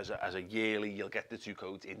today as a yearly, you'll get the 2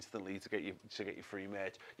 codes instantly to get you free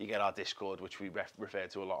merch. You get our Discord, which we refer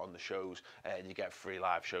to a lot on the shows, and you get free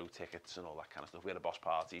live show tickets and all that kind of stuff. We had a boss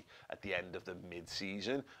party at the end of the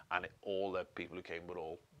mid-season, and all the people who came were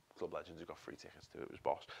all club legends who got free tickets to it. It was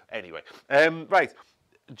boss. Anyway, right,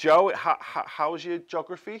 Joe, how's your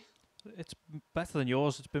geography? It's better than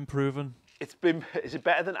yours. It's been proven. Is it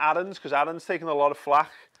better than Aaron's? Because Aaron's taken a lot of flack.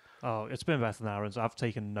 Oh, it's been better than Aaron's. I've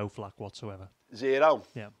taken no flack whatsoever. 0?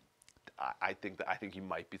 Yeah. I think you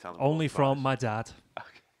might be telling me. Only from my dad.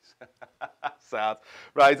 Okay. Sad.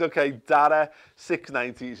 Right, okay. Dara,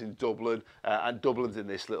 690s in Dublin. And Dublin's in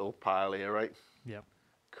this little pile here, right? Yeah.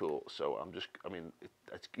 Cool. So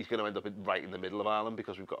he's going to end up right in the middle of Ireland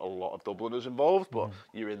because we've got a lot of Dubliners involved, but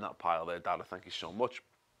you're in that pile there, Dara. Thank you so much.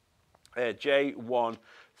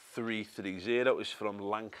 J1330 is from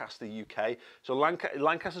Lancaster, UK. So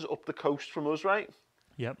Lancaster's up the coast from us, right?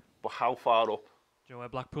 Yep. But how far up? Do you know where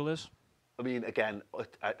Blackpool is? I mean, again,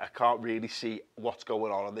 I can't really see what's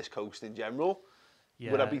going on this coast in general.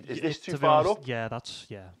 Yeah. Would I be? Is this too to be far honest, up? Yeah, that's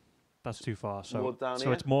too far. So More down so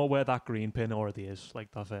here? it's more where that green pin already is,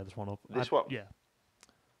 like that furthest one up. This one? Yeah.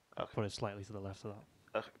 Okay. Put it slightly to the left of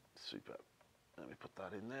that. Okay, super. Let me put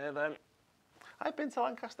that in there then. I've been to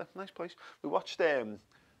Lancaster, nice place. We watched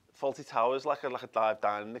Fawlty Towers, like a dive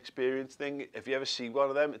dining experience thing. If you ever see one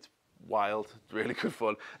of them, it's wild, it's really good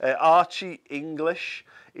fun. Archie English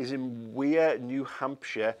is in Weir, New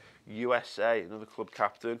Hampshire, USA. Another club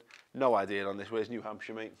captain. No idea on this. Where's New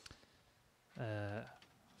Hampshire, mate?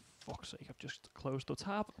 Fuck's sake, I've just closed the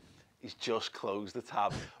tab. He's just closed the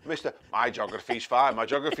tab. Mister, my geography's fine. My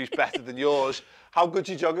geography's better than yours. How good's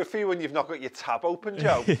your geography when you've not got your tab open,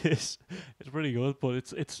 Joe? It's pretty good, but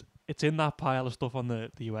it's in that pile of stuff on the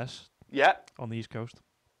US. Yeah. On the East Coast.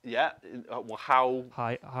 Yeah. Well, how?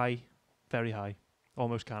 High, very high,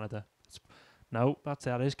 almost Canada. No,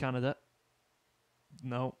 that is Canada.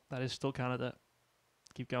 No, that is still Canada.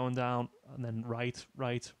 Keep going down, and then right.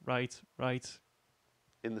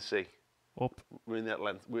 In the sea. Up. We're in the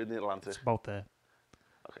Atlantic. It's about there.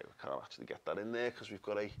 Okay, we can't actually get that in there because we've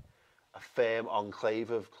got a firm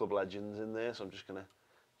enclave of club legends in there. So I'm just gonna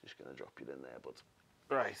drop it in there. But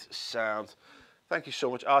right, sound. Thank you so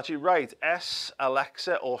much, Archie. Right,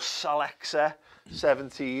 Alexa or Salexa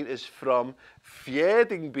 17 is from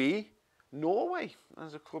Fjerdingby, Norway.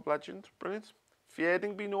 As a club legend, brilliant.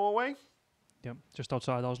 Fjerdingby, Norway. Yep, just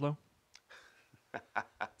outside Oslo.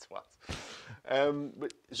 That's what.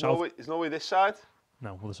 But is Norway this side?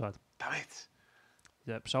 No, other side. Damn it.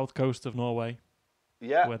 Yep, south coast of Norway.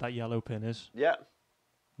 Yeah. Where that yellow pin is. Yeah.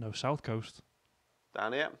 No, south coast.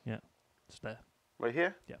 Down here? Yeah, it's there. Right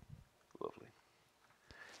here? Yeah. Lovely.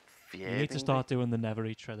 You need to start doing the never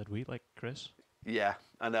eat shredded wheat like Chris. Yeah,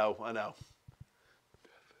 I know.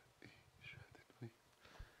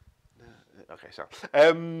 Okay, so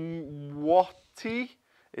Watty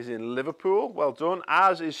is in Liverpool. Well done.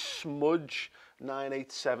 As is Smudge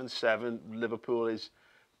 9877. Liverpool is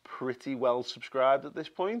pretty well subscribed at this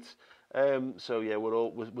point. So yeah,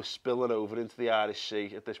 we're spilling over into the Irish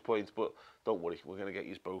Sea at this point. But don't worry, we're going to get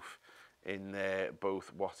you both in there,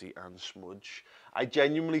 both Watty and Smudge. I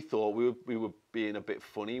genuinely thought we were being a bit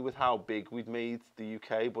funny with how big we'd made the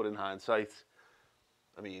UK, but in hindsight,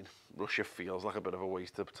 I mean, Russia feels like a bit of a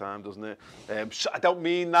waste of time, doesn't it? So I don't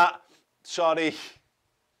mean that. Sorry.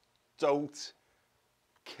 Don't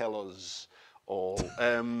kill us all.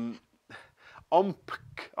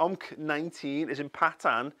 Omk 19 is in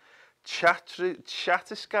Patan,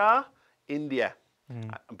 Chhattisgarh, India.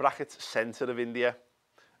 Brackets, centre of India.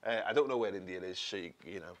 I don't know where India is, so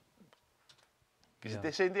you know. Is it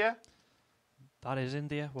this India? That is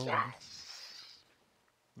India. Well, yes.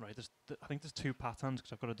 Right, I think there's two patterns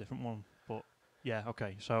because I've got a different one. But yeah,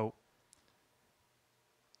 okay. So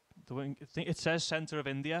it says centre of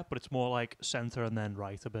India, but it's more like centre and then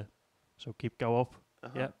right a bit. So go up,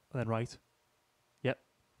 yep, and then right, yep,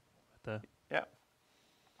 right there. Yeah.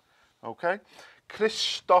 Okay.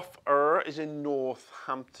 Christopher is in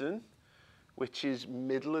Northampton, which is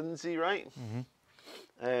Midlandsy, right?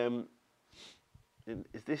 Mm-hmm.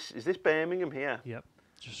 Is this Birmingham here? Yep,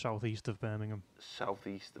 just southeast of Birmingham.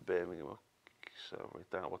 Southeast of Birmingham. So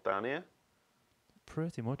down here?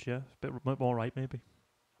 Pretty much, yeah. A bit more right, maybe.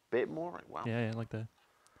 Bit more right. Wow. Yeah, like there.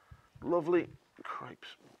 Lovely. Cripes.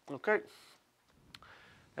 Okay.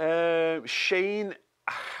 Shane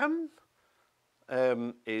Aham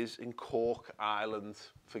is in Cork Island.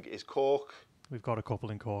 Is Cork? We've got a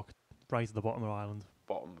couple in Cork, right at the bottom of the island.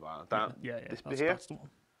 Bottom of the island. Down. Yeah. This That's, bit here? that's the one.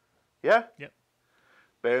 Yeah? Yep.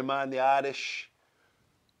 Bear in mind the Irish.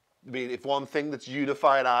 I mean, if one thing that's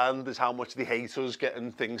unified Ireland is how much they hate us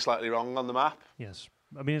getting things slightly wrong on the map. Yes.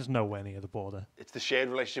 I mean, it's nowhere near the border. It's the shared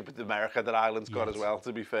relationship with America that Ireland's got as well,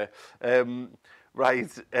 to be fair.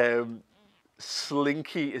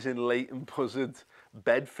 Slinky is in Leighton Buzzard,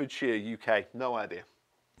 Bedfordshire, UK. No idea.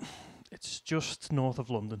 It's just north of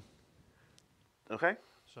London. Okay.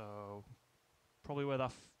 So, probably where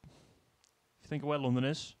that... if you think of where London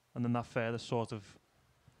is, and then that furthest sort of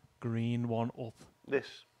green one up.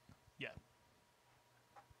 This? Yeah.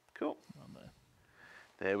 Cool. Around there.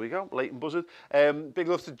 There we go, Leighton Buzzard. Big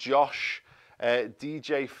love to Josh,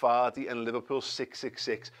 DJ Fardy and Liverpool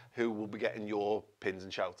 666, who will be getting your pins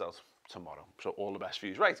and shout-outs tomorrow. So all the best for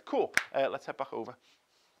you. Right, cool. Let's head back over.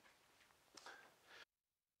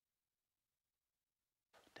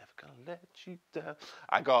 Never gonna let you down.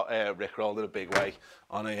 I got Rick rolled in a big way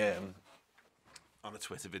on a on a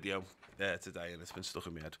Twitter video today, and it's been stuck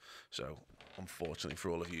in my head. So, unfortunately for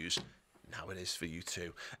all of yous, now it is for you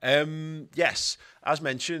too. Yes, as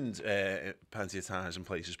mentioned plenty of times and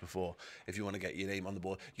places before, if you want to get your name on the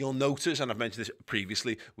board, you'll notice, and I've mentioned this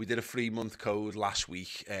previously, we did a 3-month code last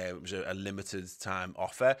week. It was a limited time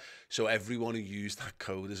offer. So everyone who used that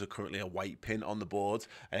code is currently a white pin on the board.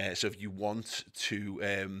 So if you want to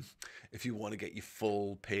get your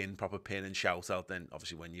full pin, proper pin and shout out, then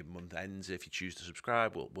obviously when your month ends, if you choose to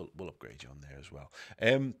subscribe, we'll upgrade you on there as well.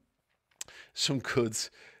 Some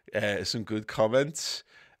good comments.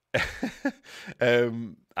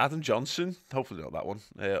 Adam Johnson, hopefully not that one.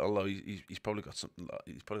 Although he's probably got something.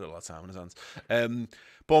 He's probably got a lot of time on his hands.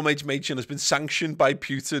 Ballmates Machin has been sanctioned by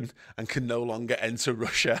Putin and can no longer enter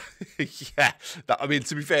Russia. Yeah, I mean,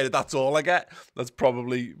 to be fair, that's all I get. That's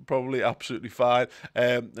probably absolutely fine.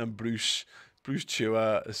 And Bruce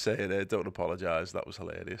Chua is saying, "Don't apologise. That was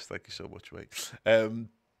hilarious. Thank you so much, mate."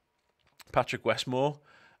 Patrick Westmore.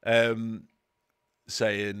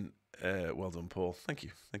 Saying, well done, Paul. Thank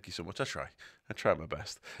you so much. I try my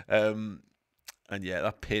best. And yeah,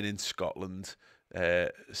 that pin in Scotland,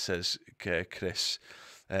 says Chris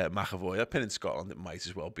McAvoy. That pin in Scotland, it might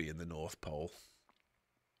as well be in the North Pole.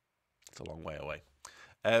 It's a long way away.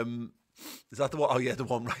 Is that the one? Oh yeah, the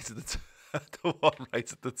one right at the the one right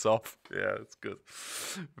at the top. Yeah, that's good.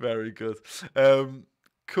 Very good.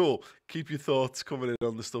 Cool. Keep your thoughts coming in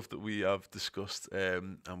on the stuff that we have discussed,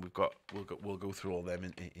 and we'll go through all them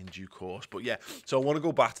in due course. But yeah, so I want to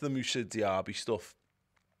go back to the Moussa Diaby stuff.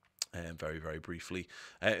 Very, very briefly.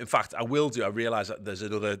 In fact, I realise that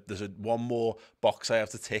there's one more box I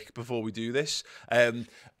have to tick before we do this. I've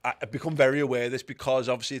become very aware of this because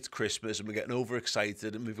obviously it's Christmas and we're getting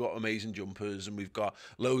overexcited and we've got amazing jumpers and we've got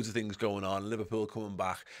loads of things going on. Liverpool coming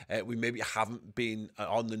back. We maybe haven't been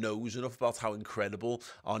on the nose enough about how incredible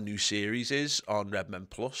our new series is on Redmen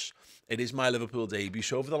Plus. It is my Liverpool debut.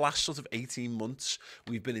 So over the last sort of 18 months,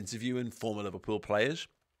 we've been interviewing former Liverpool players.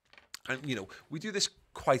 And, you know, we do this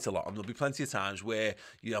quite a lot, and there'll be plenty of times where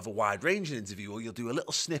you have a wide-ranging interview or you'll do a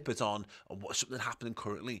little snippet on what's something happening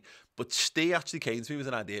currently. But Steve actually came to me with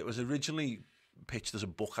an idea. It was originally pitched as a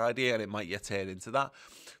book idea, and it might yet turn into that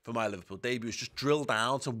for my Liverpool debut. It's just drill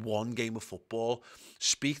down to one game of football,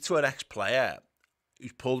 speak to an ex-player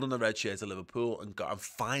who's pulled on the red shirt of Liverpool and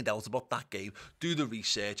find out about that game, do the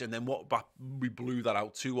research, and then what we blew that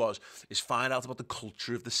out to is find out about the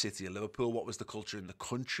culture of the city of Liverpool. What was the culture in the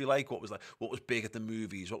country like? What was big at the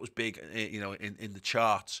movies? What was big, in the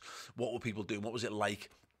charts? What were people doing? What was it like?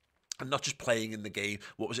 And not just playing in the game,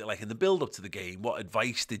 what was it like in the build-up to the game? What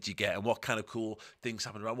advice did you get? And what kind of cool things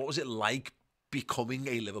happened around? What was it like becoming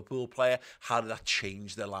a Liverpool player? How did that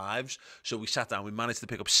change their lives? So we sat down, we managed to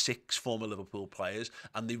pick up 6 former Liverpool players,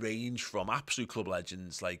 and they range from absolute club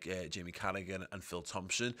legends like Jamie Carragher and Phil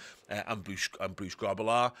Thompson and Bruce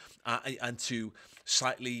Grobbelaar, and to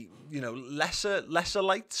slightly, lesser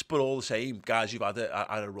lights, but all the same guys who've had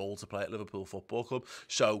a role to play at Liverpool Football Club.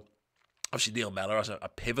 So obviously, Neil Mellor has a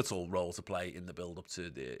pivotal role to play in the build-up to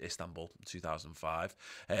the Istanbul 2005.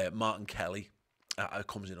 Martin Kelly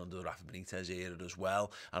comes in under the Rafa Benitez era as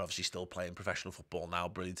well, and obviously still playing professional football now.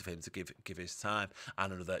 Brilliant of him to give his time.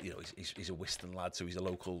 And another, he's a Whiston lad, so he's a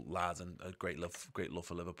local lad and a great love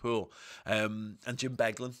for Liverpool. And Jim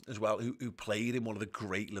Beglin as well, who played in one of the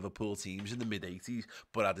great Liverpool teams in the mid-80s,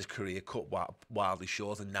 but had his career cut wildly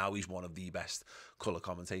short, and now he's one of the best colour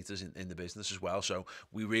commentators in the business as well. So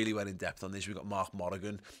we really went in depth on this. We've got Mark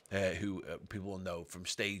Morrigan, who people will know from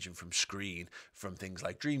stage and from screen, from things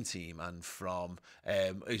like Dream Team and from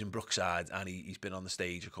he's in Brookside, and he's been on the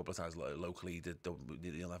stage a couple of times locally. He did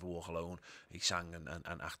You'll Never Walk Alone. He sang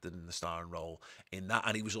and acted in the starring role in that,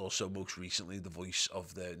 and he was also most recently the voice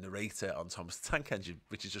of the narrator on Thomas the Tank Engine,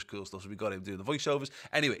 which is just cool stuff. So we got him doing the voiceovers.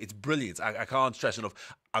 Anyway, it's brilliant. I can't stress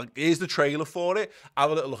enough. Here's the trailer for it.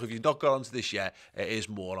 Have a little look. If you've not got onto this yet, it is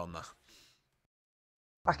more on that.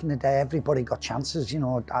 Back in the day, everybody got chances.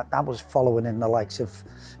 I was following in the likes of,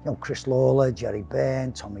 Chris Lawler, Jerry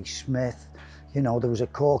Byrne, Tommy Smith. There was a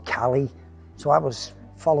core, Cali. So I was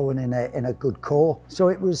following in a good core. So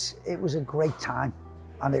it was a great time,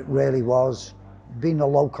 and it really was. Being a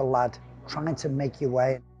local lad, trying to make your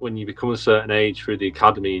way. When you become a certain age through the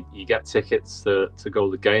academy, you get tickets to go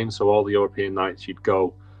to the game. So all the European nights, you'd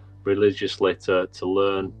go religiously to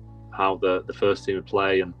learn how the first team would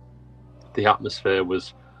play, and the atmosphere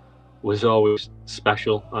was always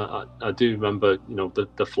special. I do remember,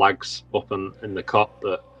 the flags up in the Kop,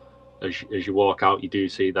 that as you walk out, you do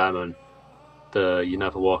see them, and the "You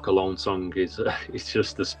Never Walk Alone" song is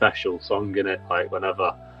just a special song in it. Like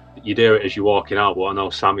whenever you'd hear it as you're walking out, but I know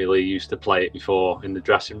Sammy Lee used to play it before in the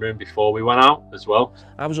dressing room before we went out as well.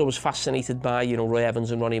 I was always fascinated by, Roy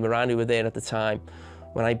Evans and Ronnie Moran, who were there at the time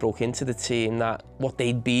when I broke into the team, that what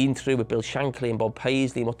they'd been through with Bill Shankly and Bob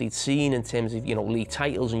Paisley and what they'd seen in terms of, league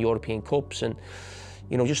titles and European Cups, and,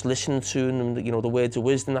 just listening to them, the words of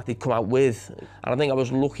wisdom that they'd come out with. And I think I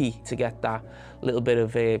was lucky to get that little bit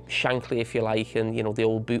of Shankly, if you like, and, the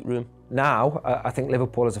old boot room. Now, I think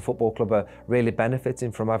Liverpool as a football club are really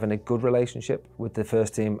benefiting from having a good relationship with the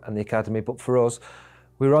first team and the academy. But for us,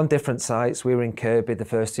 we were on different sites. We were in Kirkby, the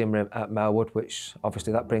first team were at Melwood, which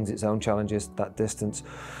obviously that brings its own challenges, that distance.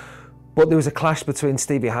 But there was a clash between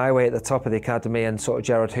Stevie Highway at the top of the academy and sort of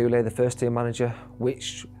Gerard Houllier, the first team manager,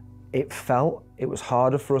 which it was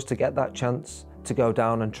harder for us to get that chance to go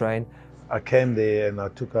down and train. I came there and I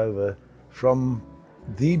took over from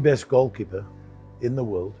the best goalkeeper in the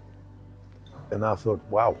world. And I thought,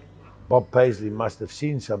 wow, Bob Paisley must have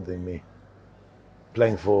seen something in me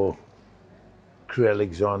playing for Crewe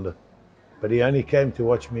Alexander. But he only came to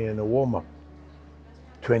watch me in a warm-up,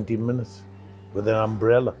 20 minutes with an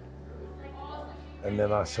umbrella. And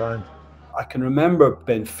then I signed. I can remember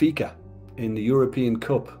Benfica in the European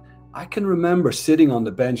Cup. I can remember sitting on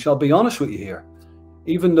the bench. I'll be honest with you here.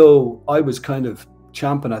 Even though I was kind of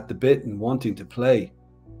champing at the bit and wanting to play,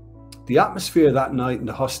 the atmosphere that night and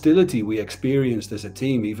the hostility we experienced as a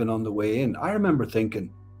team, even on the way in, I remember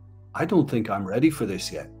thinking, I don't think I'm ready for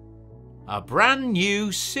this yet. A brand new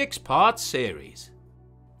 6-part series.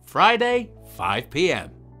 Friday, 5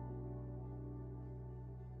 p.m.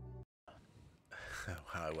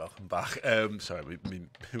 Hi, welcome back. Sorry,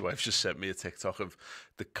 my wife just sent me a TikTok of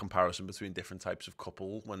the comparison between different types of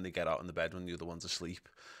couple when they get out in the bed when the other one's asleep,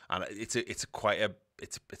 and it's a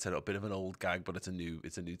little bit of an old gag, but it's a new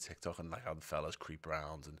TikTok, and like how the fellas creep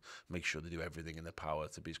around and make sure they do everything in their power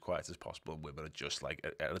to be as quiet as possible, and women are just like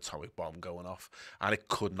an atomic bomb going off, and it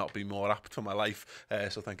could not be more apt for my life.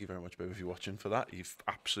 So thank you very much, babe, if you're watching for that. You've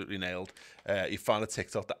absolutely nailed. You found a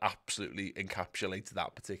TikTok that absolutely encapsulates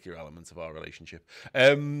that particular element of our relationship.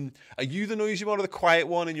 Are you the noisy one or the quiet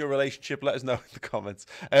one in your relationship? Let us know in the comments.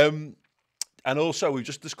 And also, we've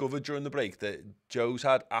just discovered during the break that Joe's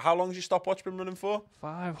had... How long has your stopwatch been running for?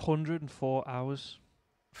 504 hours.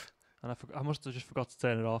 And I must have just forgot to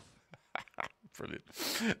turn it off.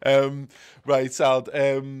 Brilliant. Right, Sal.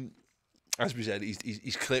 As we said,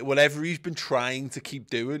 he's clear. Whatever he's been trying to keep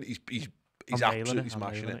doing, he's absolutely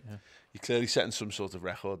smashing it. Yeah. You're clearly setting some sort of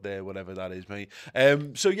record there, whatever that is, mate.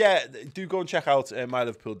 So yeah, do go and check out my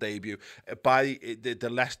Liverpool debut. The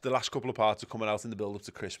last couple of parts are coming out in the build-up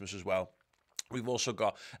to Christmas as well. We've also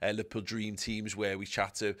got Liverpool Dream Teams where we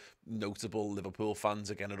chat to notable Liverpool fans,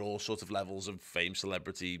 again, at all sorts of levels of fame,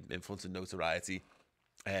 celebrity, influence and notoriety,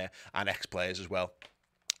 and ex-players as well.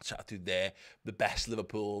 Chat through the best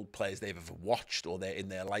Liverpool players they've ever watched, or they're in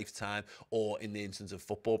their lifetime, or in the instance of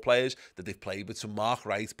football players that they've played with. So Mark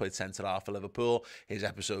Wright played centre-half for Liverpool. His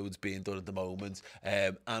episode's being done at the moment.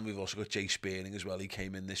 And we've also got Jay Spearing as well. He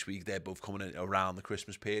came in this week. They're both coming in around the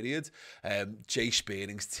Christmas period. Jay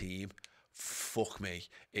Spearing's team, fuck me,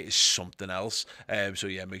 it is something else. So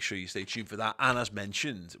yeah, make sure you stay tuned for that. And as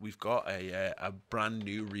mentioned, we've got a brand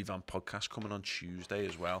new revamped podcast coming on Tuesday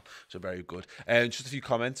as well, so very good. Just a few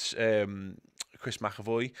comments. Chris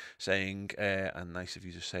McAvoy saying, and nice of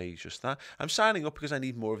you to say just that, I'm signing up because I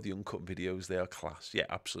need more of the uncut videos. They are class. Yeah,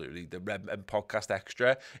 absolutely. The Red Men Podcast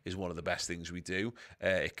Extra is one of the best things we do.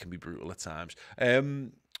 It can be brutal at times.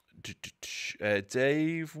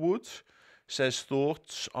 Dave Wood says,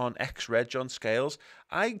 thoughts on ex-Red John Scales.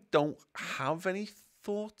 I don't have any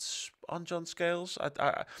thoughts on John Scales.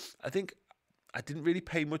 I think I didn't really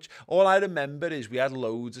pay much. All I remember is we had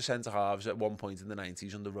loads of centre-halves at one point in the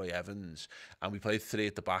 90s under Roy Evans, and we played three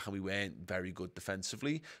at the back, and we weren't very good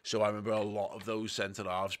defensively. So I remember a lot of those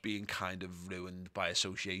centre-halves being kind of ruined by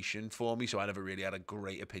association for me, so I never really had a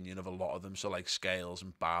great opinion of a lot of them. So like Scales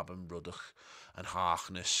and Bab and Ruddock and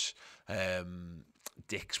Harkness,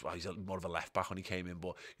 Dix, well, he's more of a left back when he came in,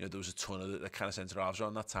 but you know, there was a ton of the kind of centre halves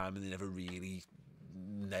around that time, and they never really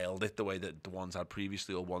nailed it the way that the ones had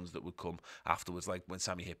previously, or ones that would come afterwards, like when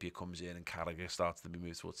Sammy Hippier comes in and Carragher starts to be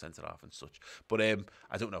moved towards centre half and such. But I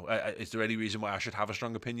don't know. Is there any reason why I should have a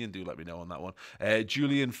strong opinion? Do let me know on that one.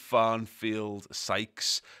 Julian Farnfield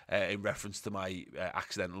Sykes, in reference to my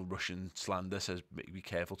accidental Russian slander, says, be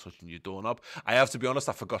careful touching your doorknob. I have to be honest,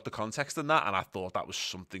 I forgot the context in that, and I thought that was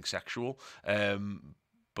something sexual.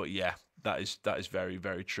 But yeah, that is very,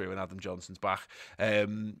 very true. And Adam Johnson's back,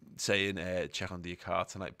 saying, check on your car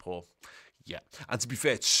tonight, Paul. Yeah, and to be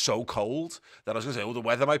fair, it's so cold that I was going to say, the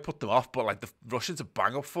weather might put them off, but like the Russians are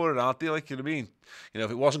bang up for it, aren't they? Like, you know what I mean? You know,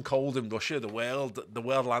 if it wasn't cold in Russia, the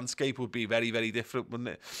world landscape would be very, very different,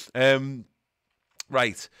 wouldn't it?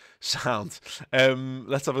 Right, sound.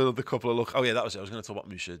 Let's have another couple of look. Oh yeah, that was it. I was going to talk about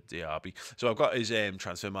Moussa Diaby. So I've got his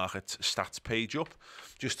transfer market stats page up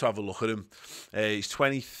just to have a look at him. He's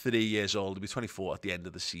 23 years old. He'll be 24 at the end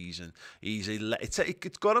of the season.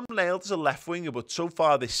 It's got him nailed as a left winger, but so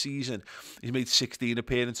far this season he's made 16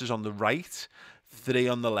 appearances on the right, 3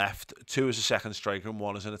 on the left, 2 as a second striker and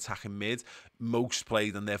 1 as an attacking mid. Most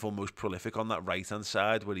played and therefore most prolific on that right-hand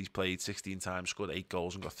side, where he's played 16 times, scored 8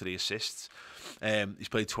 goals and got 3 assists. He's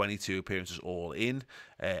played 22 appearances all in,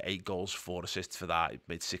 8 goals, 4 assists for that. He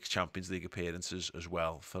made 6 Champions League appearances as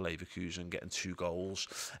well for Leverkusen, getting 2 goals.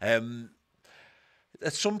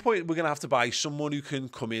 At some point, we're going to have to buy someone who can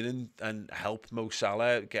come in and help Mo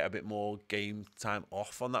Salah get a bit more game time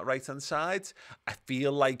off on that right-hand side. I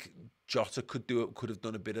feel like Jota could have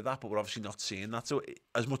done a bit of that, but we're obviously not seeing that. So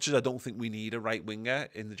as much as I don't think we need a right winger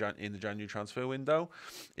in the January transfer window,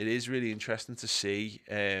 it is really interesting to see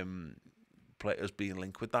players being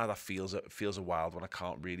linked with that. That feels a wild one. I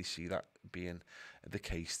can't really see that being the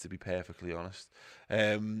case, to be perfectly honest.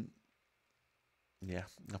 Yeah,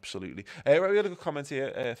 absolutely. Right, we had a good comment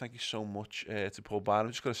here. Thank you so much to Paul Barr.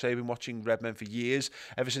 I'm just going to say I've been watching Red Men for years,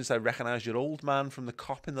 ever since I recognised your old man from the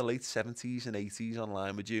COP in the late 70s and 80s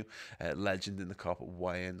online with you. Legend in the COP at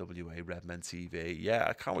YNWA Red Men TV. Yeah,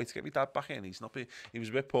 I can't wait to get my dad back in. He was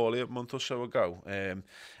a bit poorly a month or so ago, and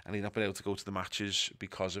he's not been able to go to the matches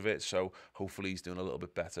because of it. So hopefully he's doing a little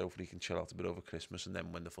bit better. Hopefully he can chill out a bit over Christmas, and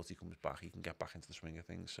then when the footy comes back, he can get back into the swing of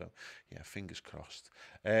things. So yeah, fingers crossed.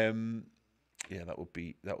 Yeah, that would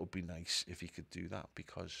be nice if he could do that,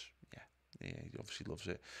 because yeah, he obviously loves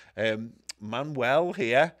it. Manuel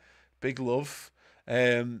here, big love.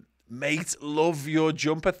 Mate, love your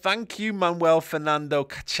jumper. Thank you, Manuel Fernando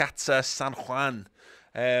Cachaza San Juan.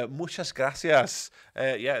 Muchas gracias.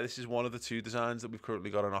 Yeah, this is one of the 2 designs that we've currently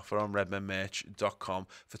got on offer on redmenmerch.com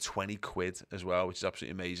for 20 quid as well, which is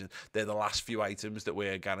absolutely amazing. They're the last few items that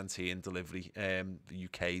we're guaranteeing delivery, the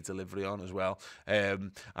UK delivery on as well.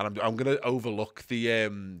 And I'm going to overlook the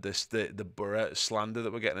Borough slander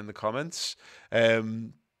that we're getting in the comments.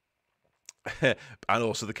 And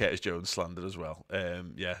also the Curtis Jones slander as well.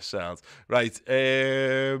 Yeah, sounds right.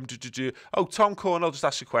 Oh, Tom Cornell just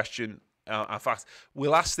asked a question. In fact,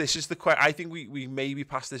 we'll ask this as the question. I think we maybe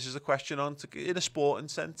pass this as a question on in a sporting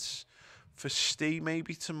sense for Steve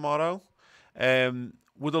maybe tomorrow.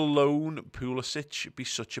 Would a loan Pulisic be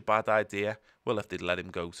such a bad idea? Well, if they'd let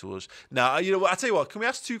him go to us. Now, you know what? I tell you what. Can we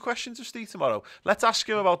ask 2 questions of Steve tomorrow? Let's ask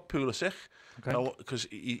him about Pulisic, because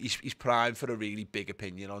he's primed for a really big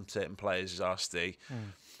opinion on certain players, as our Steve.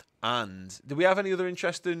 And do we have any other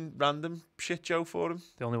interesting random shit, Joe, for him?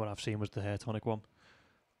 The only one I've seen was the hair tonic one.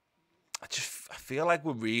 I feel like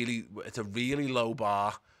it's a really low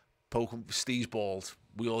bar. Steve's bald.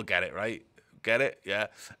 We all get it, right? Get it? Yeah.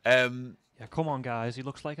 Yeah, come on, guys. He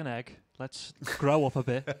looks like an egg. Let's grow up a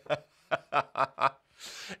bit.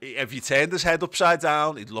 If you turned his head upside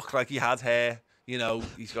down, he'd look like he had hair. You know,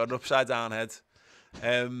 he's got an upside down head.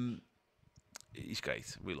 He's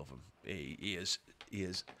great. We love him. He is.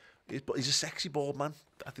 He's a sexy bald man.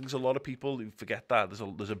 I think there's a lot of people who forget that.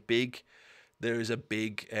 There is a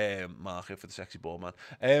big market for the sexy bald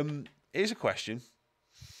man. Here's a question.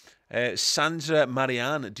 Sandra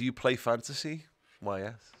Marianne, do you play fantasy? Why,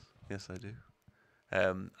 yes. Yes, I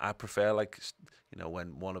do. I prefer,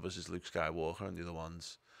 when one of us is Luke Skywalker and the other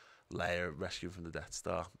one's Leia rescued from the Death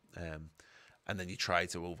Star. And then you try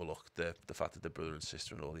to overlook the fact that they're brother and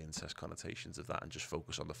sister and all the incest connotations of that, and just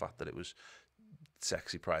focus on the fact that it was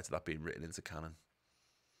sexy prior to that being written into canon.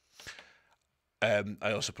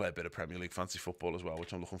 I also play a bit of Premier League fantasy football as well,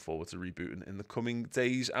 which I'm looking forward to rebooting in the coming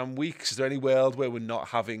days and weeks. Is there any world where we're not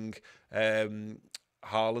having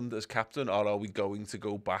Haaland as captain, or are we going to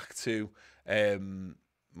go back to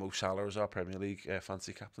Mo Salah as our Premier League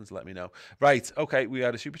fantasy captains? Let me know. Right, okay, we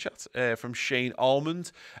had a super chat from Shane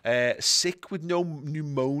Almond. Sick with no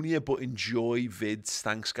pneumonia, but enjoy vids.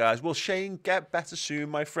 Thanks, guys. Well, Shane, get better soon,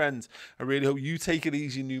 my friend. I really hope you take it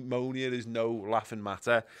easy. Pneumonia is no laughing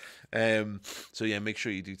matter. So, yeah, make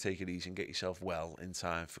sure you do take it easy and get yourself well in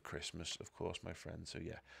time for Christmas, of course, my friend. So,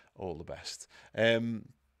 yeah, all the best.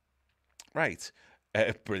 Right.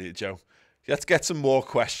 Brilliant, Joe. Let's get some more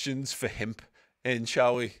questions for Himp in,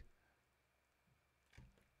 shall we?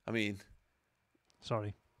 I mean,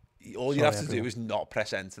 sorry. All you have to do is not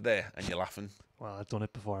press enter there, and you're laughing. Well, I've done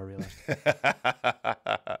it before, I realised.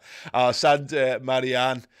 Sand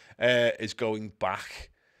Marianne is going back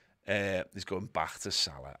is going back to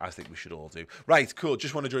Salah. I think we should all do. Right, cool.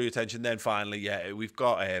 Just want to draw your attention then finally. Yeah, we've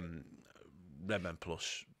got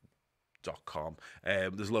redmenplus.com.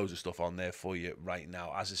 There's loads of stuff on there for you right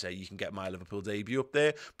now. As I say, you can get my Liverpool debut up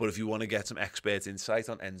there, but if you want to get some expert insight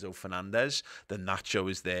on Enzo Fernandez, then that show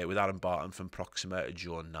is there with Aaron Barton from Proxima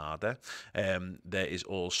Jornada. There is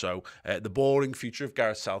also The Boring Future of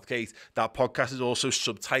Gareth Southgate. That podcast is also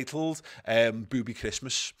subtitled Booby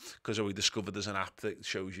Christmas, because we discovered there's an app that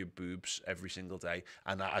shows you boobs every single day,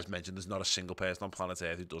 and as mentioned, there's not a single person on planet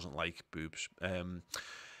Earth who doesn't like boobs. And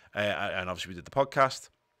obviously we did the podcast.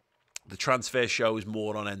 The transfer show is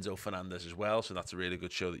more on Enzo Fernandez as well, so that's a really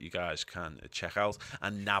good show that you guys can check out.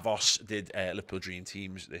 And Navos did Liverpool Dream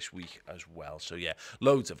Teams this week as well. So yeah,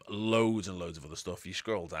 loads and loads of other stuff. You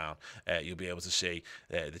scroll down, you'll be able to see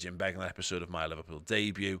the Jim Beglin episode of my Liverpool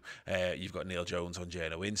debut. You've got Neil Jones on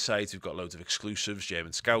Journo Insight. We've got loads of exclusives,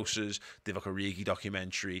 German Scousers, Divock Origi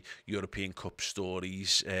documentary, European Cup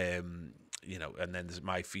stories. You know, and then there's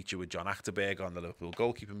my feature with John Achterberg on the Liverpool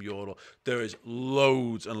goalkeeper mural. There is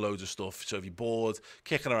loads and loads of stuff. So if you're bored,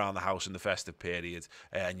 kicking around the house in the festive period,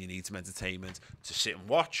 and you need some entertainment to sit and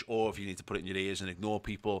watch, or if you need to put it in your ears and ignore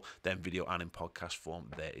people, then video and in podcast form,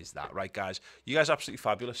 there is that. Right, guys? You guys are absolutely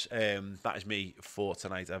fabulous. That is me for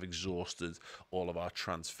tonight. I've exhausted all of our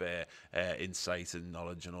transfer insight and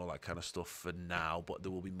knowledge and all that kind of stuff for now, but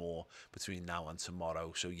there will be more between now and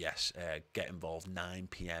tomorrow. So yes, get involved. 9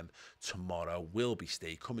 p.m. tomorrow will be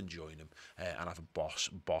Steve. Come and join him and have a boss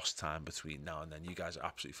time between now and then. You guys are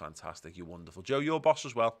absolutely fantastic. You're wonderful. Joe, you're boss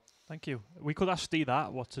as well. Thank you. We could ask Steve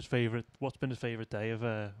that. What's been his favourite day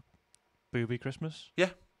of Booby Christmas?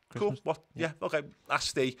 Yeah, Christmas? Cool. Yeah, okay.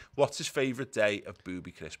 Ask Steve, what's his favourite day of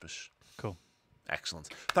Booby Christmas? Cool. Excellent.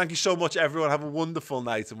 Thank you so much, everyone. Have a wonderful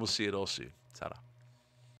night, and we'll see you all soon. Ta-ra.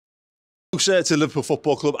 Closer to Liverpool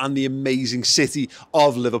Football Club and the amazing city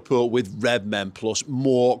of Liverpool with Red Men Plus.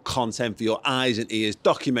 More content for your eyes and ears,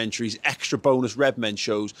 documentaries, extra bonus Red Men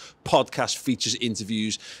shows, podcast features,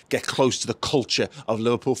 interviews. Get close to the culture of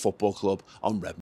Liverpool Football Club on Red Men.